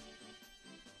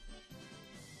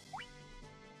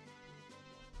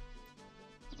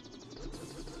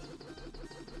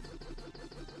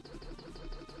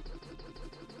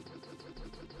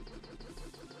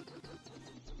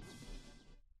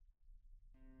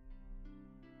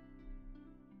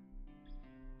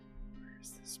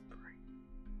 Where's the spring?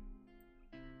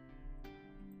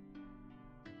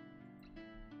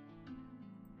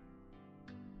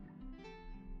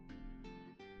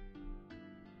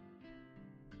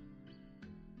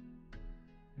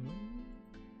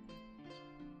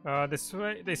 This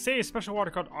way, they say a special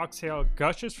water called Oxale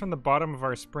gushes from the bottom of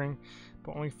our spring,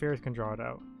 but only fairies can draw it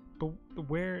out. But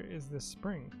where is this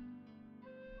spring?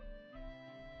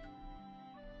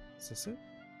 Is this it?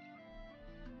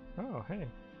 Oh, hey.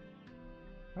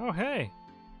 Oh, hey.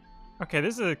 Okay,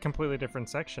 this is a completely different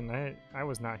section. I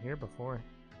was not here before.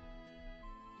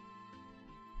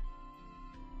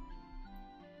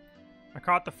 I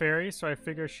caught the fairy, so I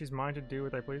figure she's mine to do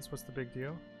what I please. What's the big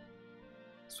deal?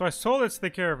 So I sold it to the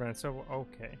caravan, so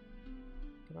okay.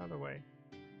 Get out of the way.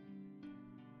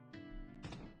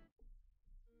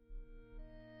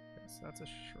 Okay, so that's a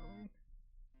shrine.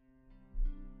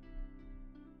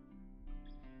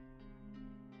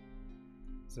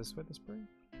 Is this where the spring?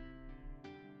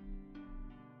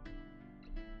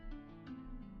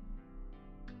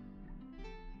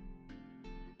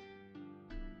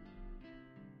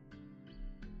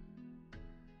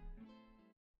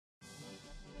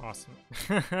 Awesome.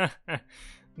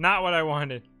 Not what I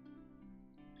wanted.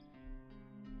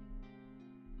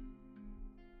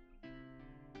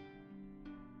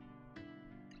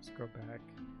 Let's go back.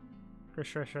 Pretty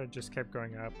sure I should have just kept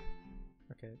going up.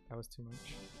 Okay, that was too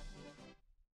much.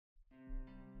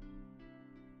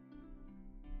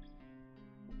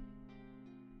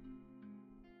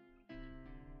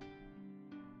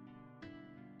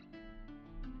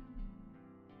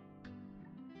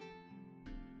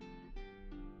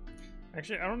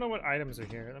 Actually, I don't know what items are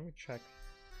here. Let me check.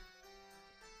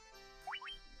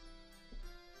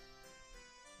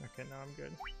 Okay, no, I'm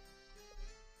good.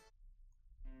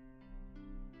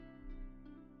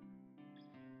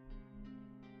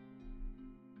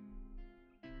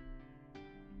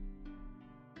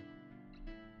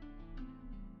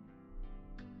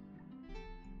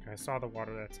 Okay, I saw the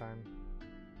water that time.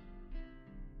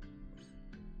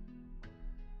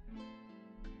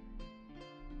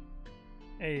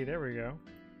 Hey, there we go.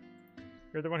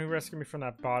 You're the one who rescued me from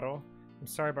that bottle. I'm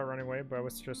sorry about running away, but I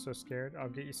was just so scared. I'll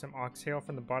get you some oxtail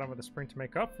from the bottom of the spring to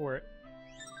make up for it.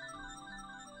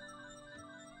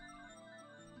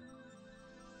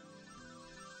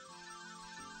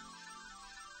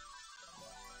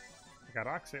 I got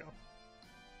oxtail.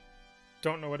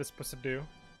 Don't know what it's supposed to do.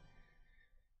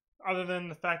 Other than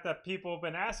the fact that people have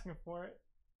been asking for it.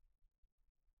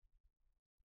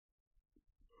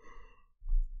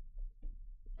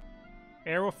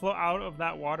 Air will flow out of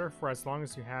that water for as long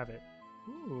as you have it.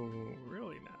 Ooh,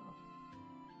 really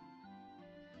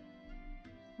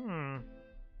now?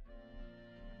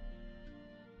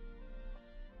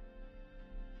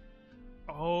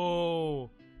 Oh,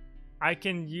 I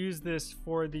can use this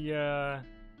for the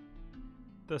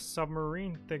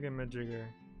submarine thingamajigger.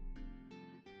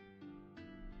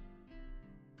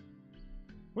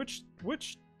 Which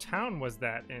town was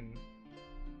that in?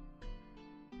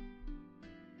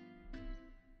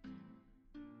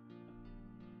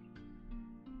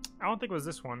 I don't think it was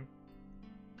this one.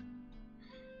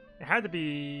 It had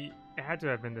to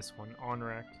have been this one,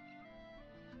 Onrek.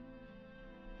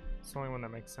 It's the only one that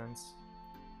makes sense.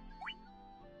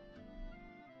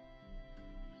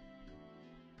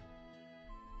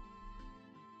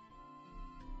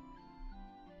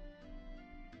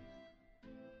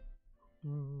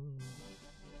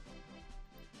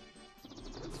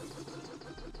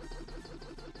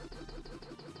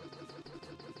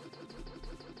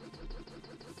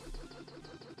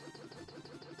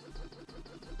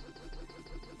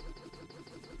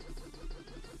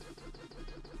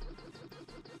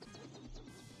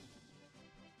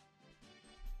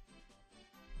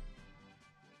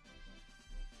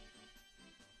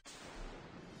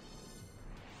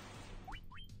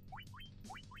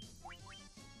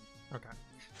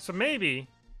 So maybe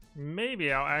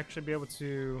I'll actually be able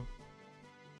to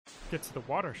get to the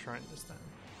water shrine this time.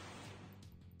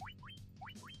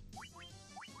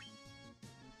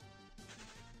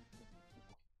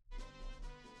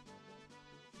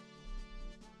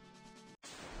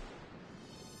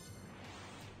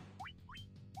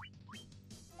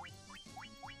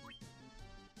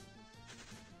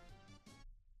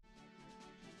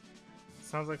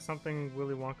 Sounds like something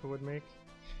Willy Wonka would make.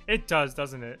 It does,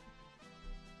 doesn't it?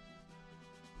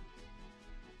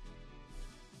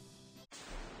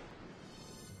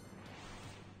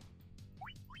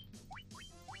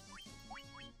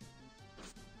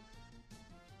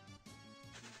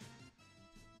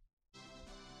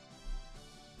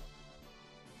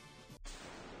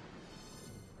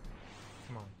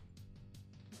 Come on.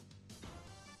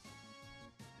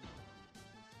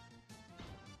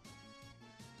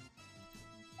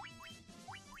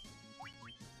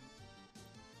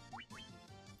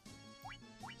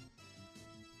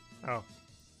 Oh.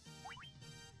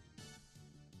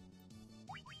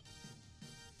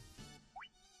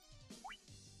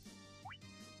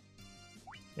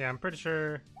 Yeah, I'm pretty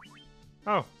sure.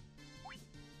 Oh.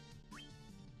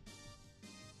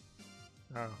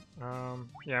 Oh.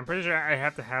 Yeah, I'm pretty sure I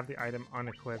have to have the item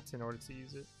unequipped in order to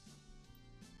use it.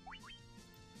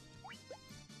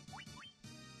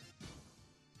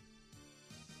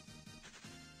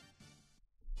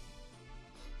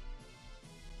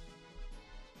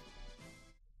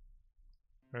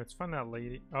 Let's find that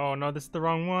lady. Oh no, this is the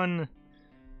wrong one.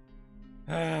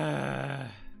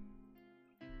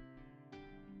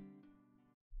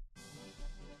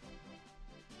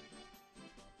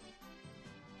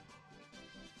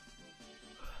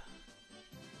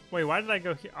 Wait, why did I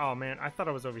go here? Oh man, I thought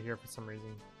I was over here for some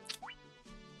reason.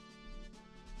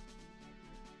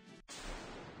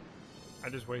 I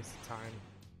just wasted time.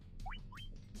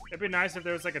 It'd be nice if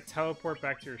there was like a teleport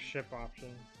back to your ship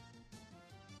option.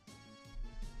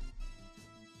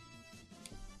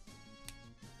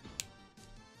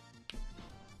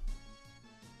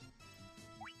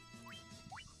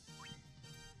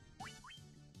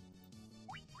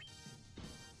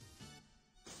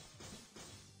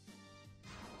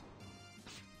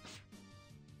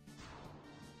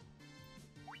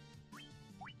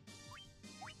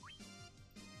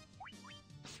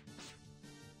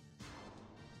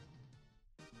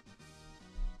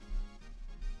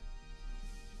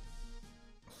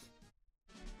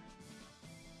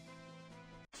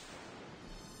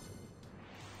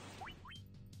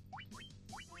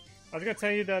 I was gonna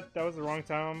tell you that that was the wrong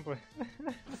time, but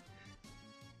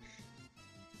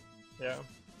yeah,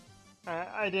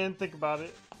 I didn't think about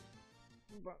it,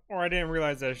 or I didn't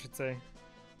realize that, I should say.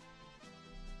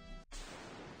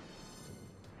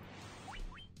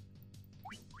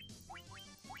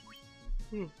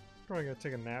 Probably gonna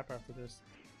take a nap after this.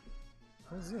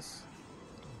 What is this?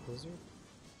 A blizzard?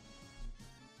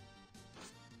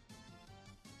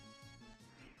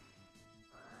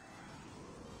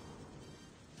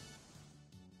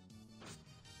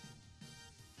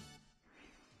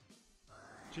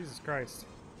 Jesus Christ.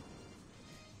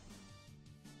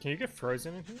 Can you get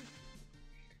frozen in here?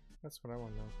 That's what I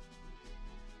want to know.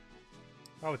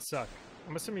 Oh, it suck.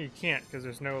 I'm assuming you can't because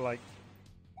there's no, like,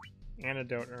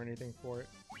 antidote or anything for it.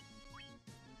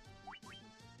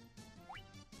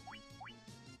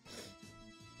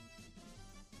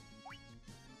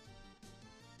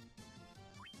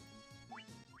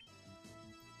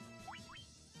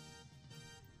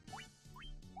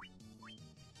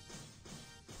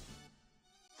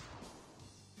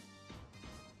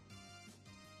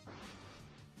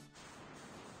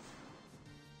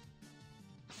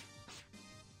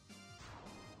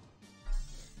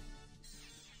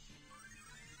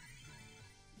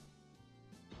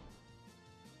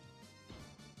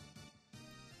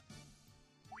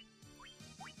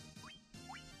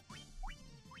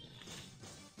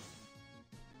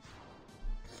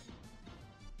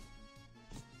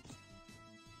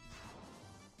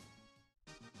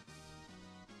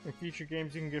 In future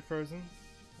games you can get frozen?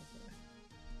 Okay.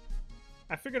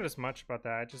 I figured as much about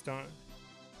that, I just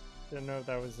didn't know if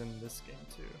that was in this game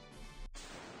too.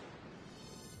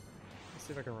 Let's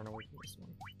see if I can run away from this one.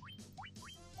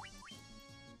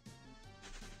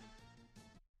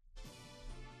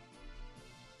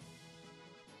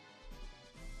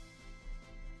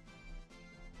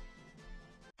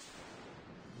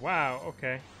 Wow,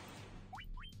 okay.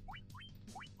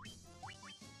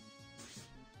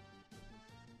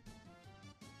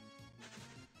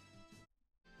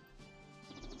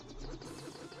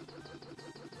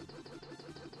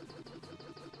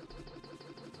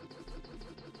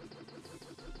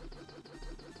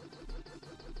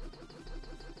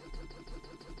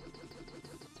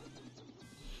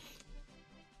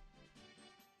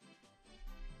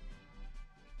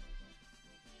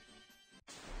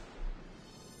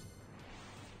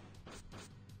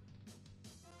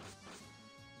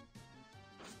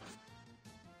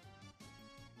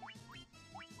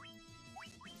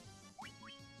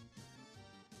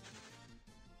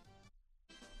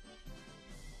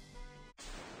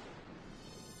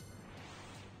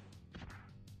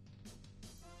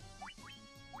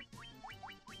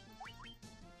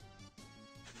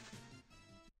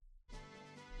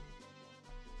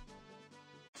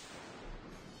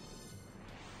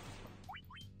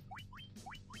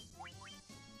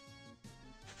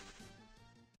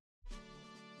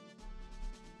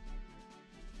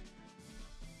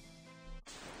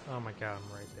 Oh my god, I'm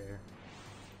right there.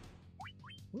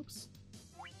 Whoops.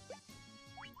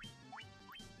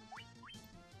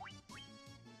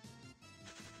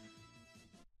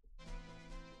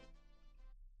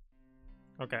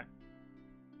 Okay.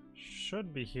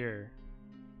 Should be here.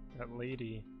 That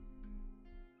lady.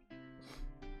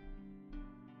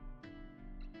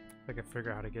 If I can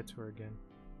figure out how to get to her again.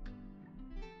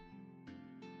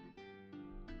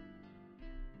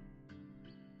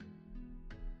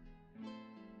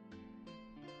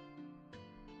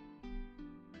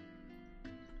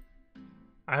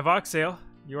 I have Oxale.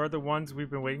 You are the ones we've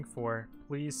been waiting for.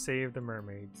 Please save the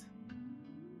mermaids.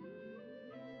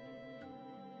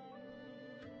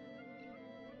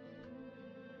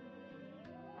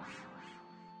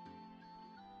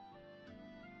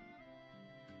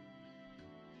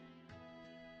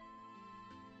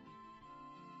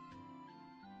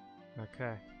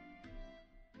 Okay.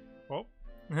 Well,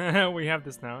 we have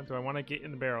this now. Do I want to get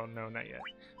in the barrel? No, not yet.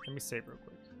 Let me save real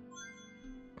quick.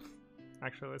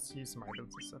 Actually, let's use some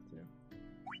items and stuff too.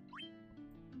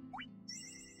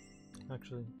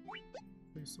 Actually,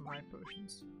 use some high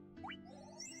potions.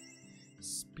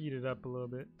 Speed it up a little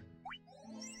bit.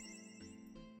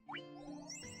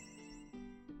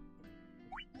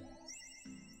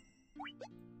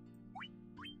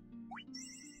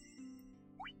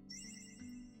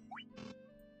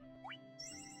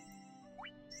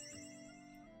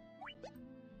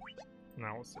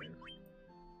 Now we'll save.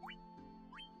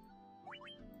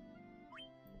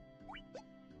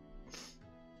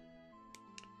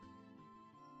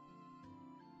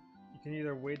 You can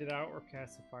either wait it out or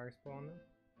cast a fire spell on them.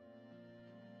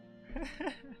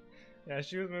 Yeah,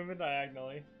 she was moving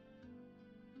diagonally.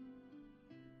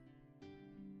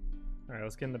 Alright,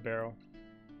 let's get in the barrel.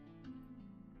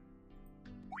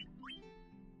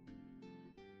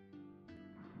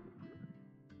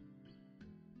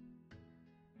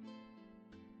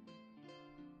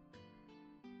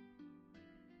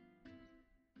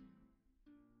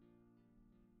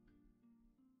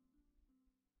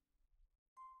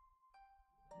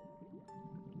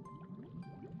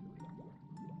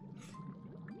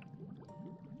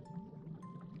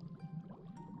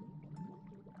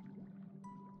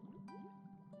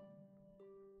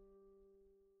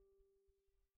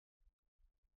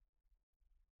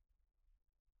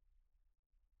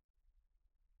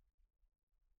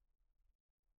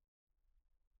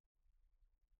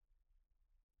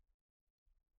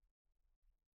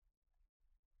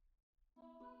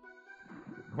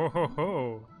 Ho ho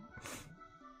ho!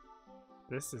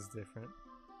 This is different.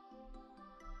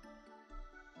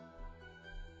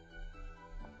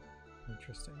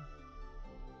 Interesting.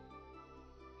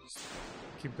 Just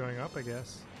keep going up, I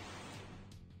guess.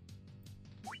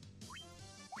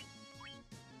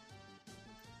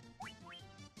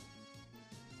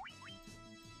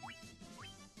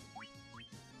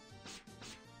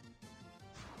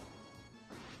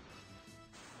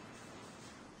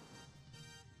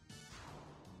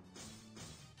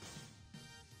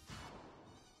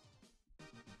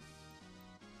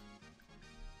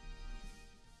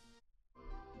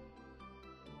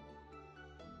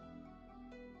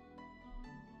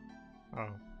 Oh,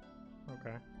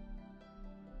 okay.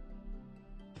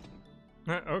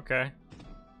 Okay.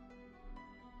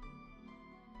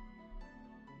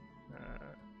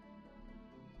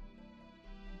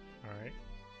 Alright.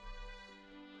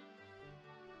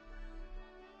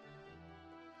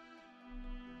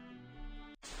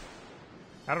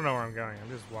 I don't know where I'm going. I'm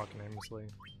just walking aimlessly.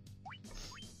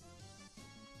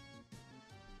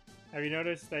 Have you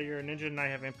noticed that you're a ninja and I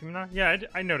have Impimna? Yeah,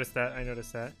 I noticed that. I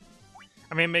noticed that.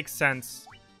 I mean, it makes sense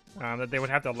that they would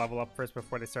have to level up first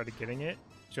before they started getting it.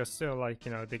 Just so, like,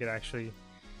 you know, they could actually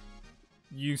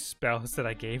use spells that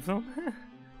I gave them.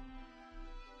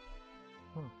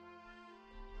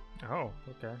 Oh,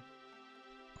 okay.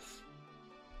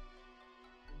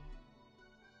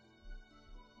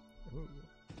 Ooh.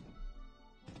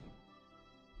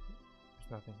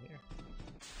 There's nothing here.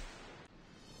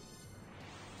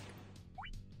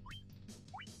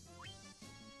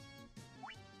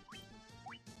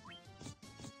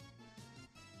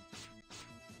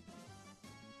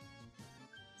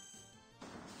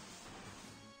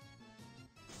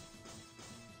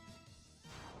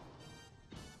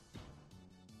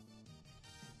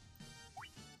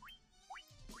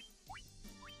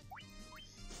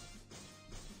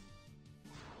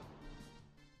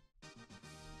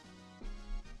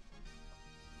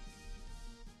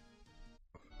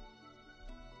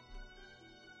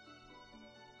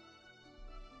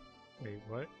 Wait,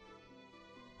 what?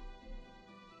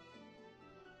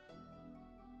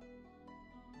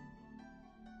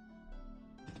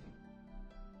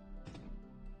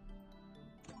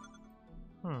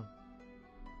 Hmm.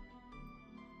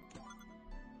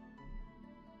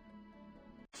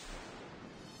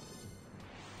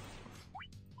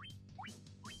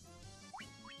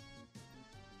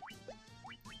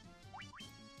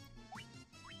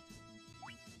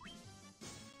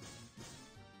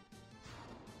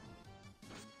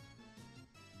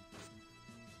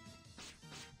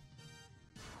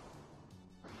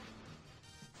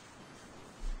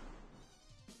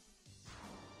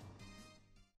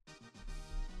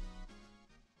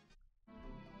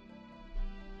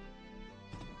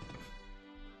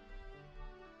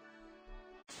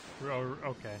 Oh,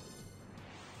 okay.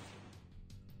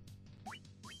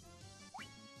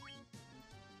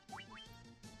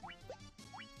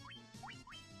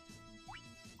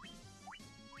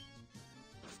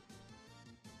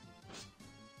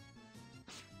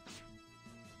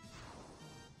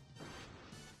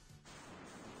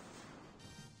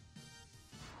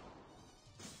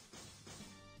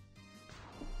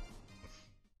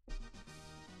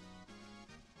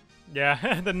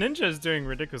 Yeah, the ninja is doing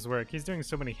ridiculous work. He's doing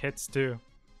so many hits too.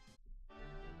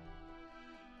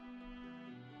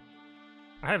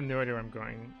 I have no idea where I'm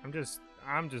going.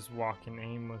 I'm just walking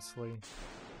aimlessly.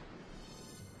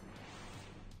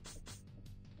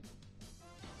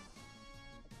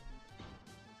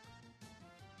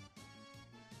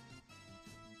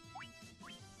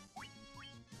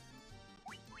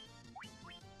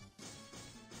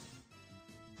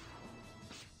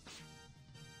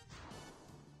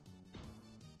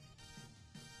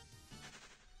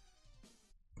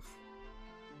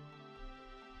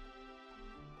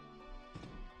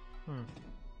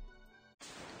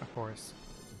 Of course.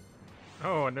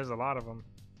 Oh, and there's a lot of them.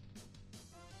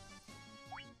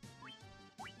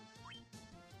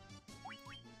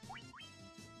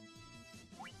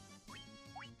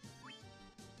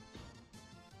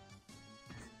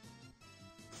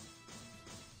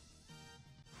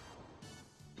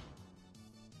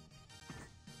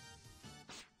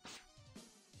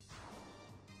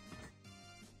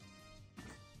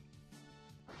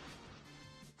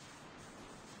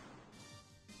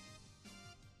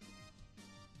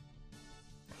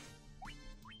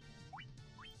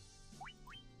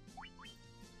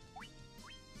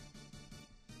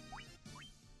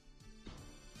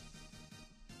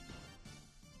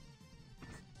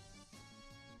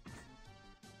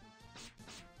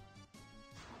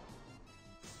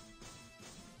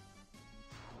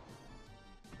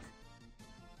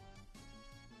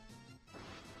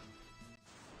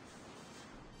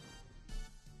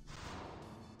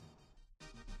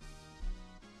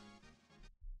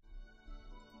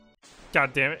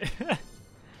 God damn it. That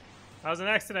was an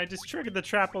accident. I just triggered the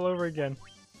trap all over again.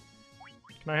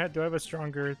 Do I have a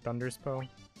stronger thunder spell?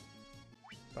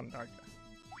 Thunder.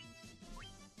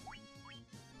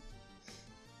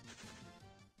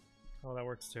 Oh, that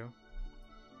works too.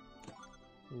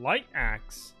 Light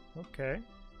axe. Okay.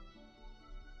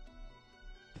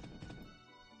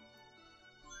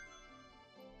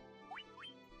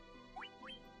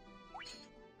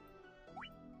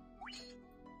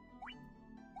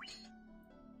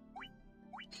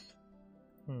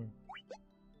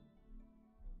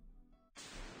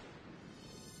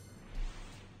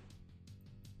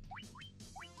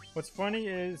 What's funny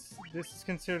is this is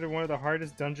considered one of the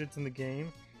hardest dungeons in the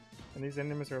game, and these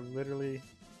enemies are literally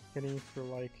hitting for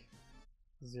like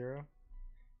 0.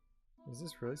 Is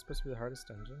this really supposed to be the hardest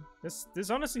dungeon? This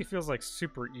honestly feels like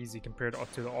super easy compared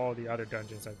to all the other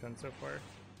dungeons I've done so far.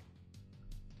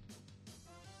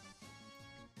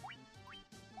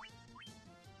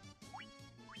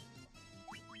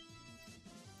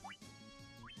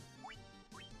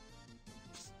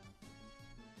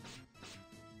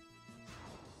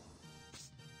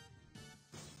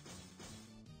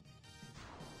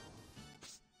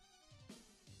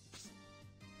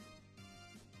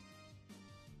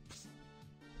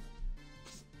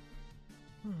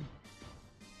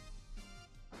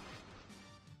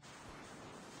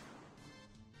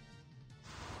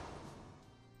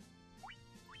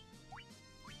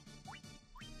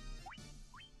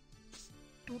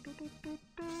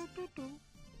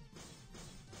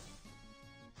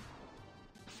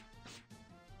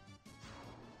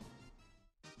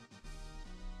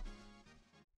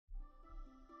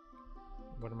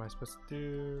 What am I supposed to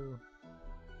do?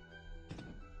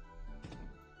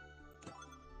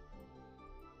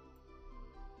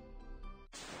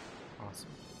 Awesome.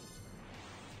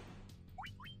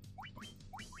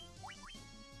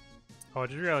 Oh, I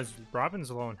just realized Robin's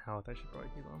low in health. I should probably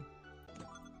keep him.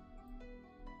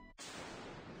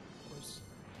 Of course.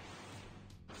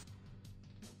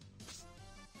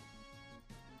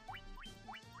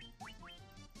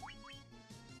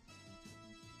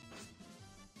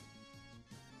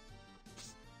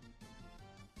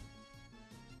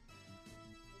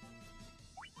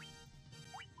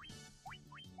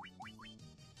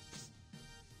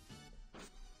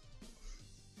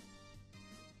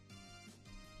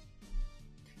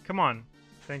 Come on.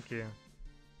 Thank you.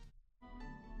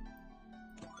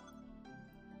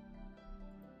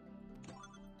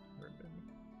 Ribbon.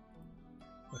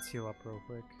 Let's heal up real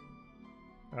quick.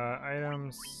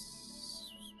 Items.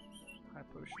 High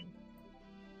potion.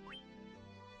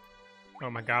 Oh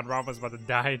my god, Rob was about to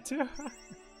die too.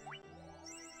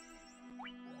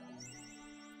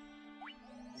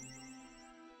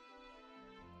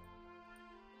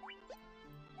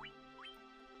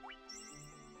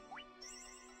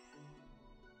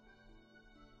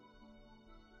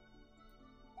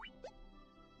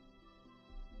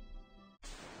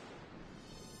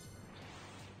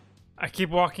 I keep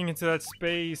walking into that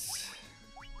space.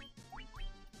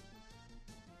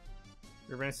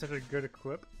 You're running such a good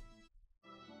equip.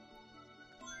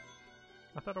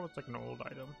 I thought it was like an old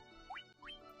item.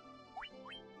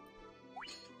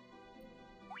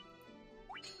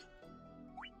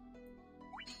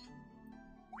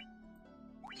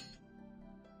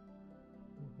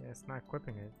 Yeah, it's not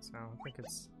equipping it, so I think it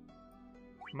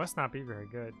must not be very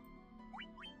good.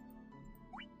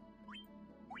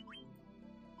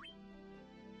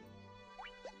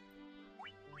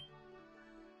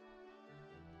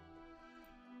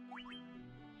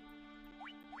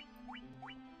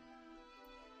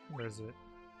 Where is it?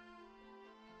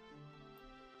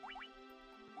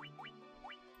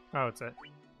 Oh, it's it.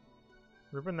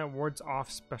 Ribbon that wards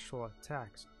off special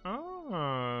attacks.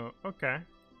 Oh, okay.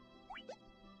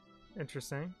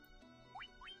 Interesting.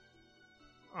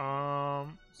 So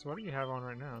what do you have on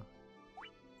right now?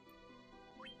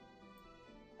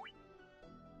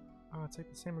 Oh, it's like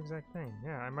the same exact thing.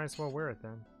 Yeah, I might as well wear it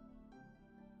then.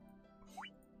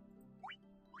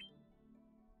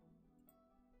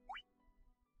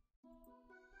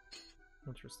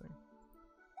 Interesting.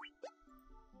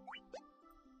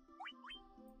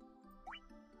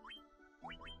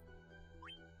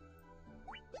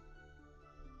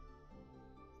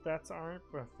 Stats aren't,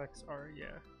 but effects are, yeah.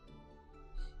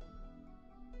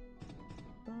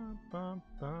 Bum, bum,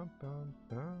 bum, bum,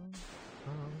 bum,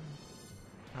 bum.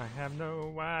 I have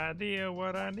no idea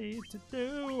what I need to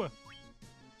do.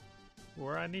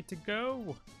 Where I need to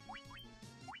go.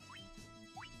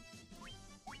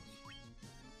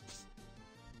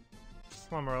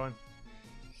 Come on, Merlin.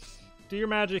 Do your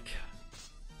magic.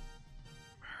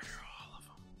 Murder all of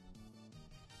them.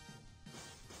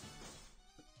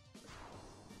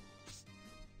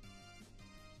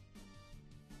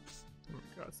 Oh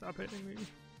my god, stop hitting me.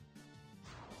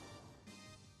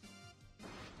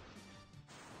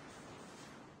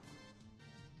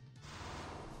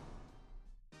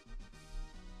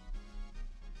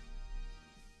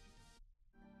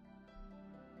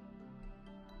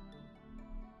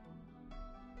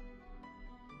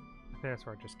 I think that's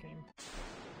where I just came.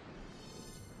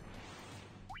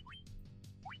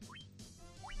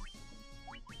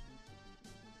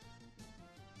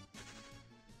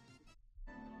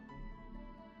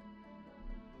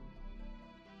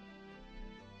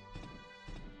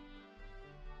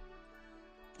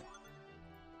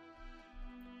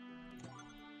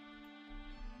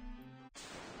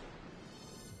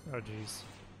 Oh jeez.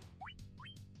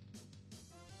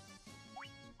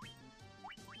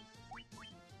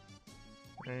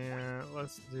 And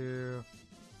let's do...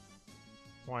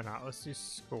 Why not? Let's do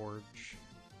Scourge.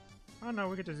 Oh no,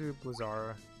 we could just do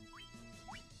Blizzara.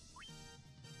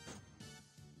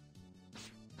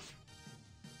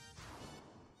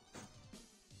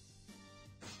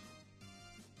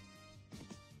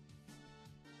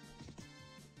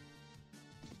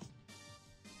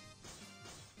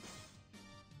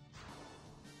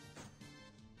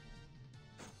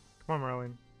 Come on,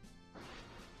 Merlin.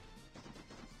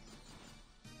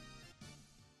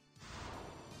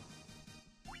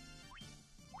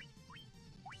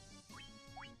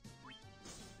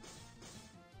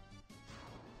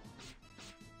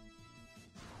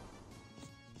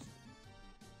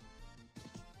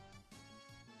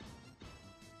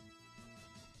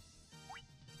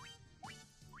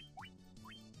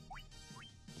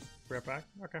 Right back?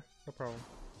 Okay, no problem.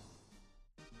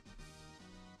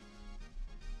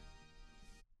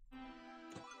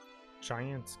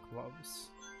 Giant's gloves.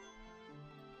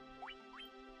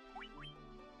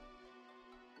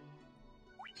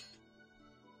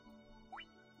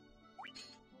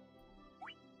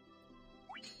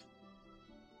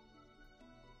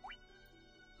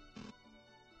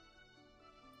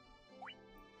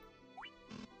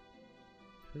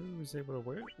 Who's able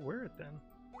to wear it then?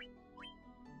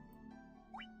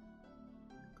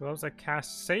 Gloves that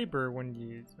cast Saber when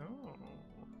used. Oh.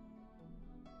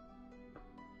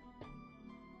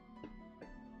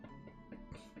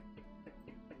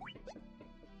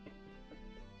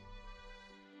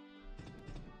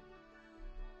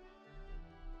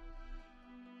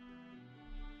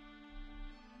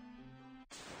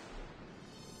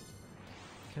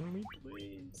 Can we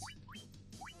please?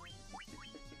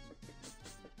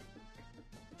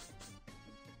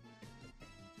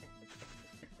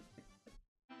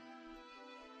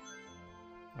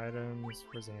 Items,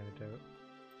 where's the antidote?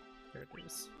 There it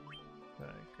is.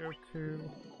 Goku.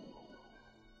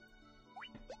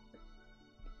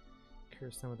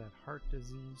 Cure some of that heart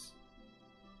disease.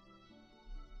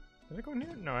 Did I go in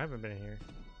here? No, I haven't been in here.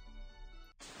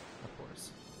 Of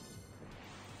course.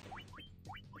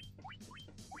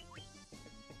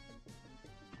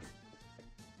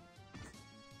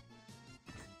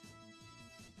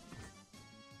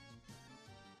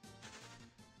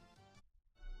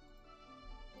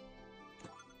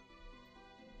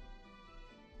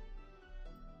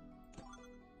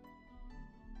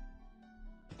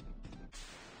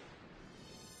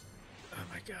 Oh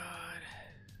my god.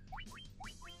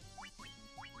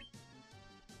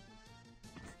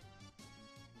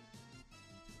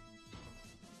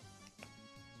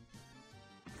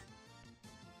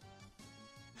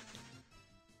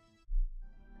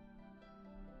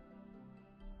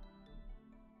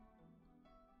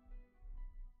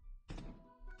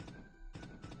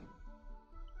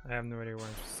 I have no idea where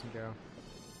I'm supposed to go.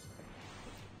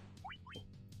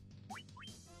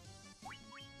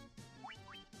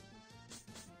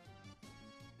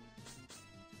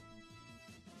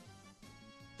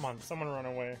 Come on, someone run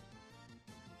away.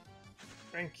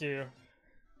 Thank you.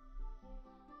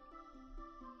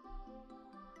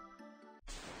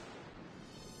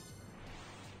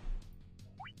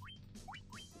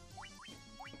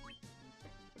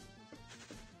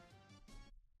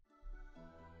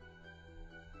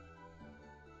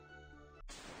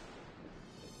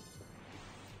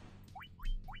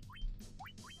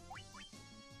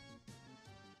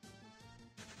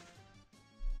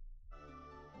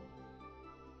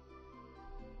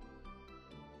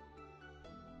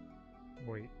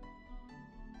 Wait.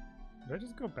 Did I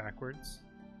just go backwards?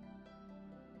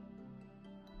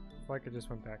 I feel like I just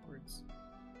went backwards.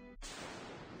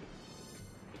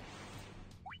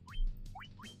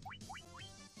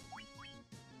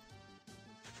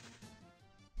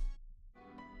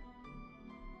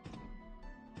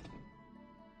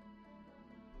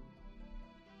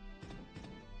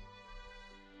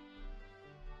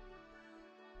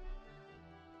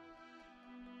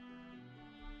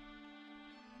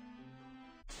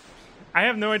 I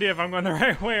have no idea if I'm going the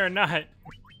right way or not.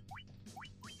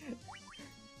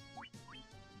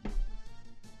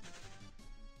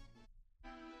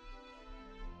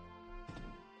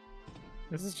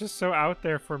 This is just so out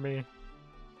there for me.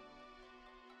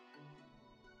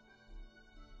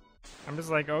 I'm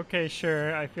just like, okay,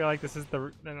 sure. I feel like this is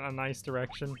a nice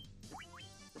direction.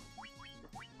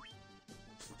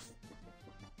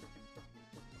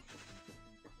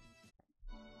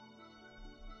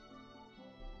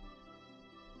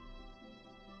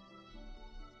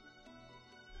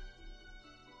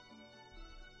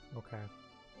 Okay.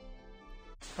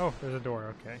 Oh, there's a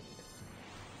door, okay.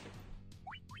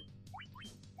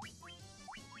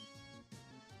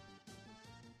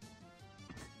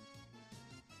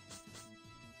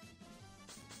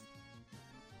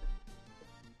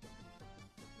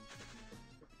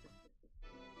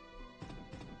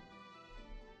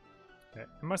 Okay,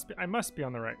 I must be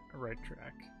on the right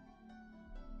track.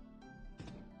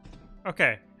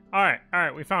 Okay.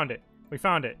 Alright, we found it. We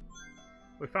found it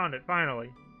finally.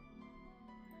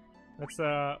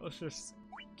 Let's just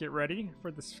get ready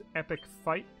for this epic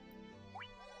fight.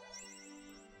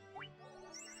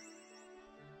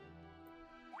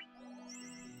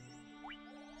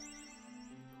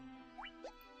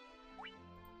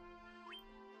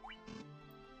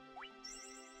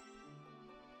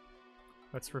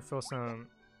 Let's refill some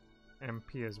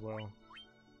MP as well.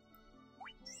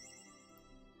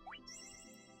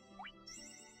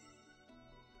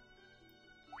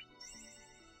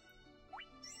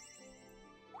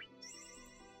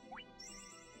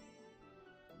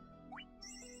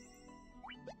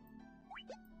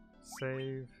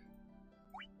 Save.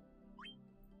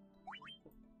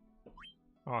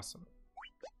 Awesome.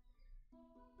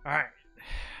 Alright.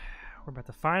 We're about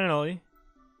to finally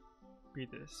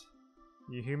beat this.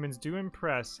 You humans do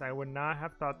impress. I would not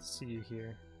have thought to see you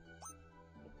here.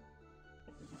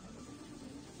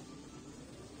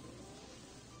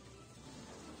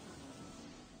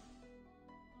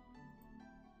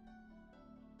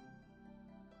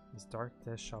 This dark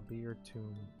death shall be your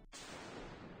tomb.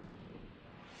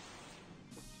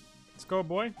 Let's go,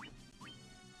 boy.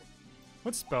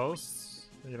 What spells?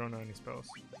 You don't know any spells.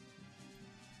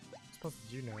 What spells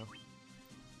did you know?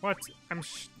 What? I'm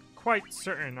quite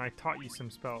certain I taught you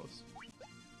some spells.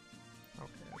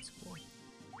 Okay, that's cool.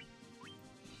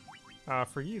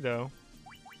 For you though,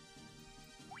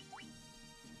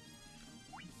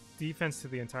 defense to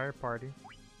the entire party.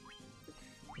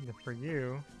 And then for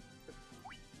you,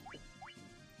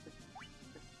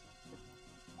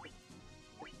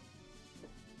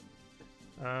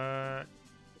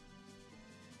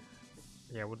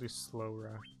 yeah, we'll do slow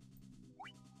rock.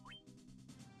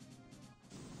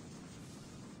 Oh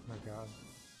my god.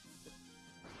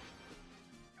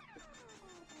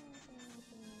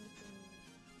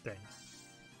 Dang.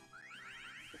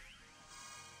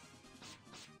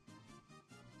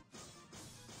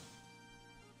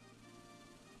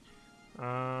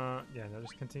 Yeah, no,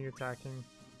 just continue attacking.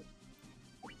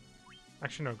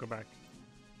 Actually, no, go back.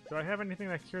 Do I have anything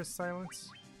that cures silence?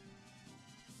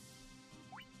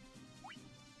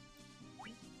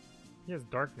 He has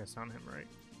darkness on him, right?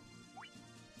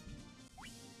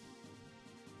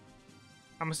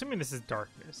 I'm assuming this is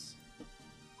darkness.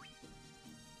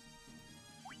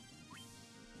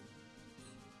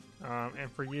 And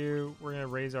for you, we're gonna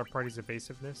raise our party's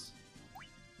evasiveness.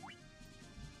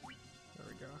 There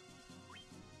we go.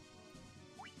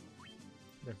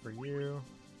 Then for you,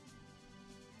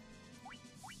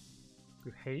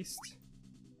 do haste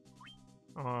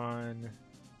on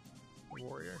the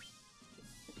warrior.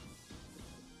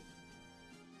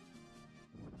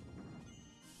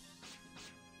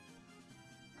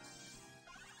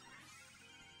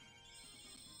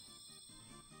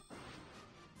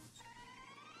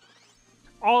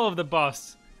 All of the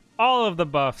buffs. All of the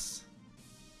buffs.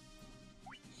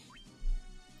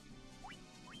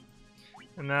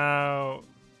 And now,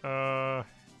 that's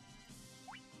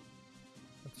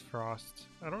Frost.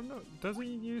 I don't know. Does he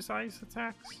use ice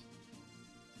attacks?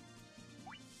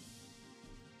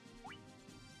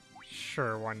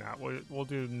 Sure, why not? We'll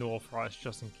do Null Frost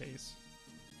just in case.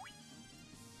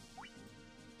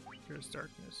 Cures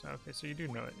darkness. Okay, so you do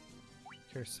know it.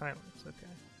 Cures silence.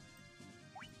 Okay.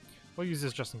 We'll use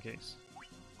this just in case.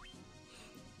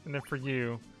 And then for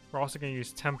you, we're also going to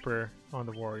use Temper on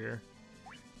the warrior.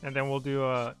 And then we'll do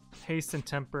a haste and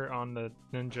temper on the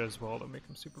ninja as well to make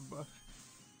him super buff.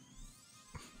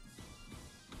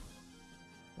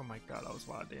 Oh my god, that was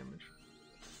a lot of damage.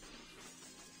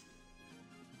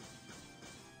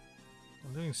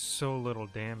 I'm doing so little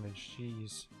damage,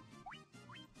 jeez.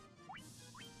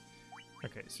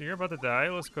 Okay, so you're about to die.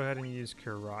 Let's go ahead and use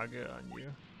Kuraga on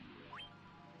you.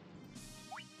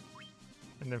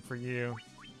 And then for you,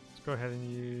 let's go ahead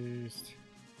and use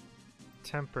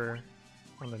Temper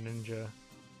on the ninja.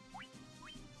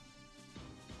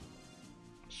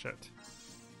 Shit.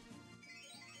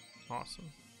 Awesome.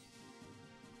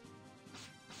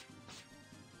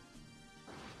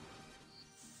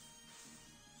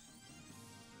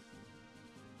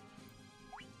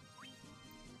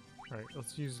 Alright,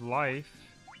 let's use life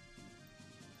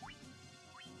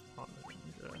on the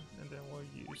ninja, and then we'll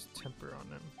use Temper on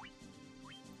him.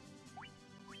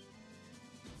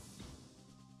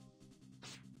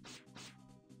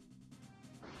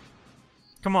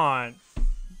 Come on!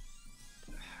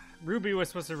 Ruby was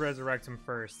supposed to resurrect him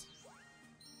first.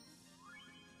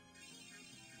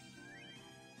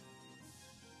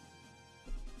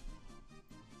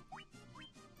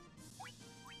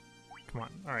 Come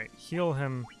on, alright, heal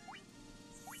him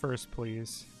first,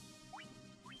 please.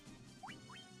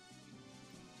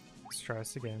 Let's try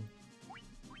this again.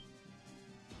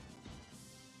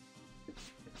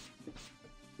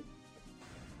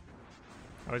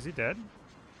 Oh, is he dead?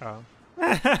 Oh.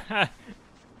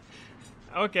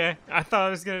 Okay, I thought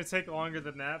it was gonna take longer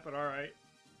than that, but alright.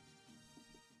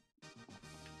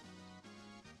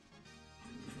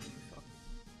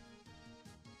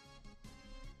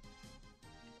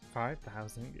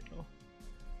 $5,000 gil.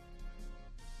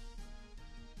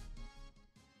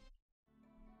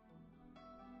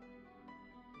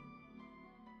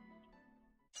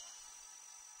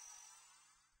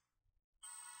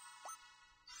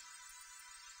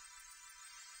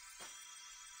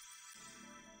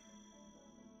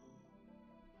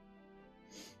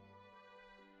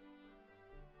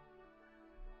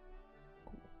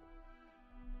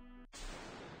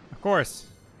 Of course.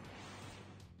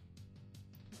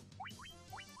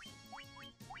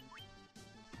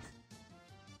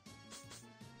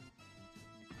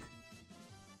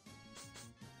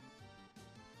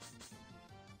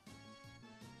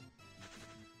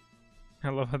 I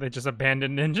love how they just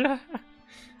abandoned Ninja.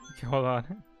 Okay, hold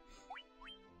on.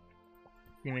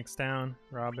 Phoenix down,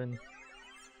 Robin.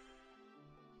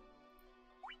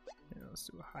 Yeah, let's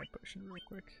do a high potion real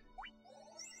quick.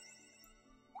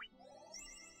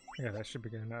 Yeah, that should be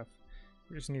good enough.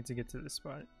 We just need to get to this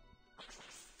spot.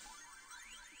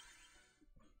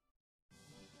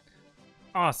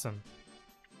 Awesome.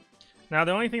 Now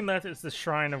the only thing left is the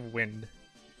Shrine of Wind.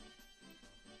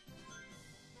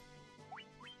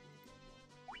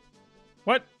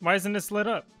 What? Why isn't this lit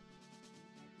up?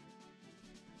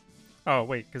 Oh,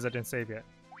 wait, because I didn't save yet.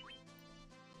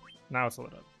 Now it's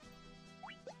lit up.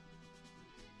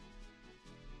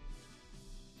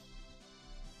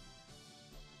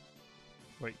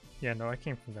 Wait, yeah, no, I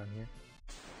came from down here.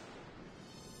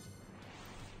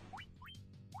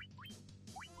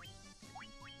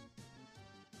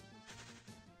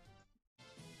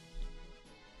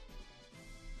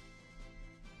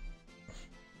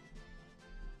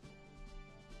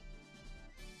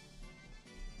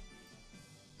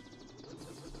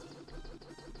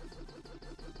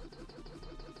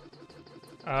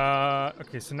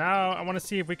 Okay, so now I want to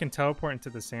see if we can teleport into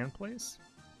the sand place.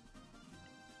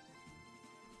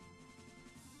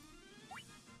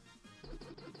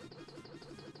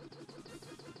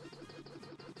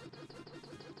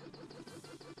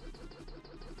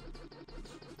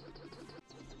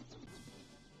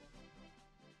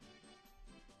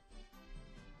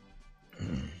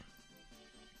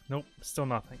 Nope, still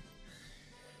nothing.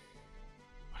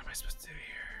 What am I supposed to do here?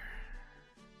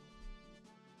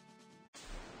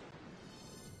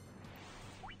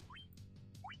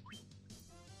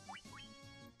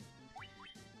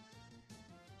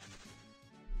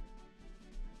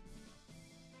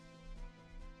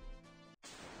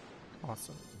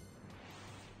 Awesome.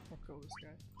 I'll kill this guy.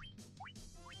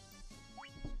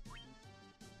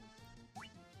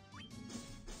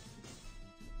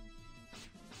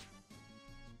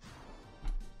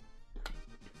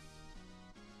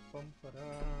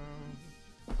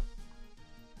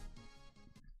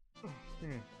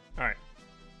 Alright.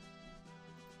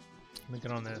 Let me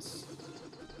get on this.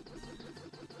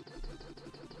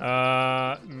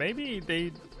 Maybe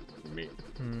they...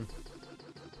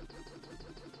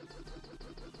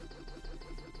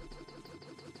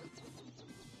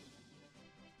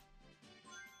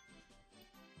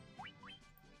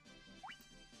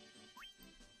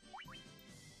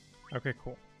 Okay,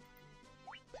 cool.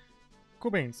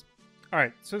 Cool beans.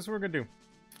 Alright, so this is what we're gonna do.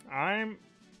 I'm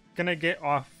gonna get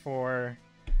off for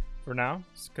now,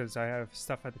 because I have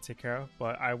stuff I have to take care of,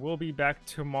 but I will be back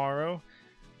tomorrow.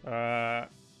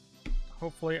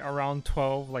 Hopefully around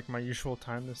 12, like my usual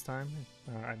time this time.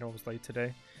 I know it was late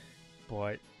today,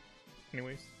 but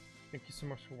anyways, thank you so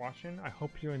much for watching. I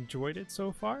hope you enjoyed it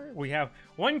so far. We have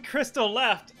 1 crystal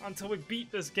left until we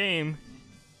beat this game,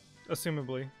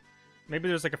 assumably. Maybe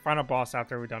there's like a final boss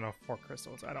after we've done 4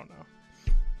 crystals. I don't know.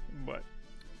 But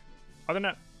other than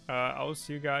that, I'll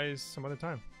see you guys some other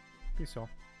time. Peace all.